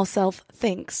small self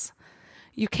thinks.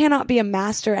 You cannot be a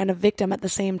master and a victim at the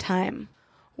same time."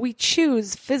 We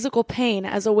choose physical pain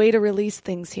as a way to release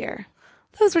things here.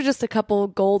 Those were just a couple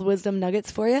gold wisdom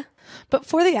nuggets for you. But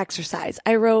for the exercise,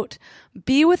 I wrote,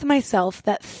 be with myself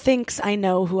that thinks I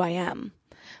know who I am.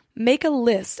 Make a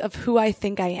list of who I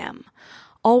think I am.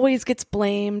 Always gets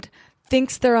blamed,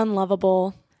 thinks they're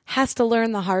unlovable, has to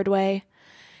learn the hard way.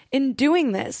 In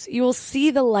doing this, you will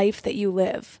see the life that you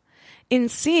live. In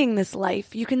seeing this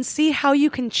life, you can see how you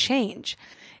can change.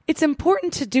 It's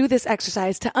important to do this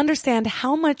exercise to understand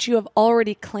how much you have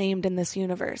already claimed in this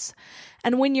universe.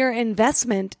 And when your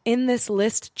investment in this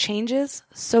list changes,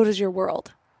 so does your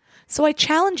world. So I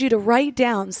challenge you to write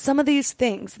down some of these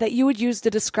things that you would use to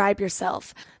describe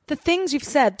yourself, the things you've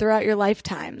said throughout your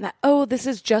lifetime that, oh, this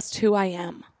is just who I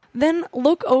am. Then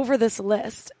look over this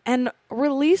list and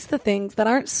release the things that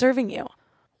aren't serving you.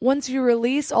 Once you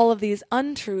release all of these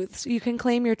untruths, you can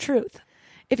claim your truth.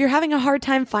 If you're having a hard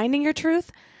time finding your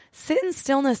truth, sit in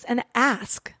stillness and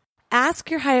ask.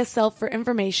 Ask your highest self for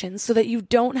information so that you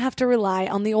don't have to rely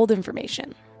on the old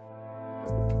information.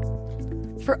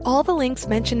 For all the links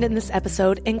mentioned in this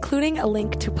episode, including a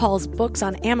link to Paul's books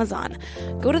on Amazon,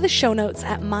 go to the show notes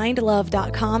at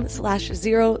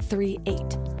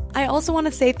mindlove.com/038. I also want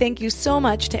to say thank you so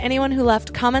much to anyone who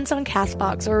left comments on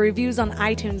CastBox or reviews on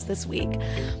iTunes this week.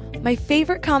 My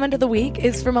favorite comment of the week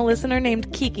is from a listener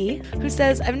named Kiki, who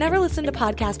says, I've never listened to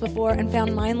podcasts before and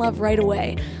found Mind Love right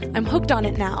away. I'm hooked on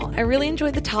it now. I really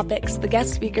enjoyed the topics, the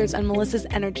guest speakers, and Melissa's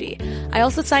energy. I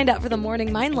also signed up for the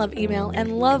morning Mind Love email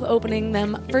and love opening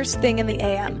them first thing in the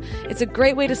AM. It's a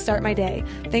great way to start my day.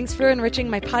 Thanks for enriching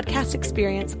my podcast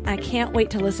experience. I can't wait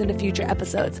to listen to future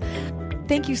episodes.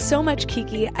 Thank you so much,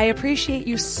 Kiki. I appreciate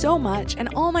you so much, and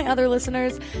all my other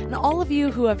listeners, and all of you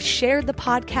who have shared the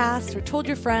podcast or told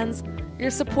your friends.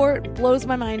 Your support blows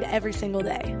my mind every single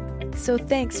day. So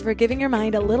thanks for giving your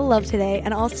mind a little love today,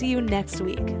 and I'll see you next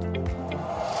week.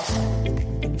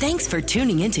 Thanks for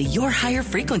tuning into Your Higher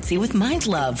Frequency with Mind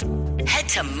Love. Head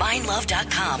to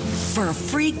mindlove.com for a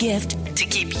free gift to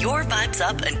keep your vibes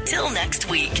up until next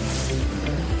week.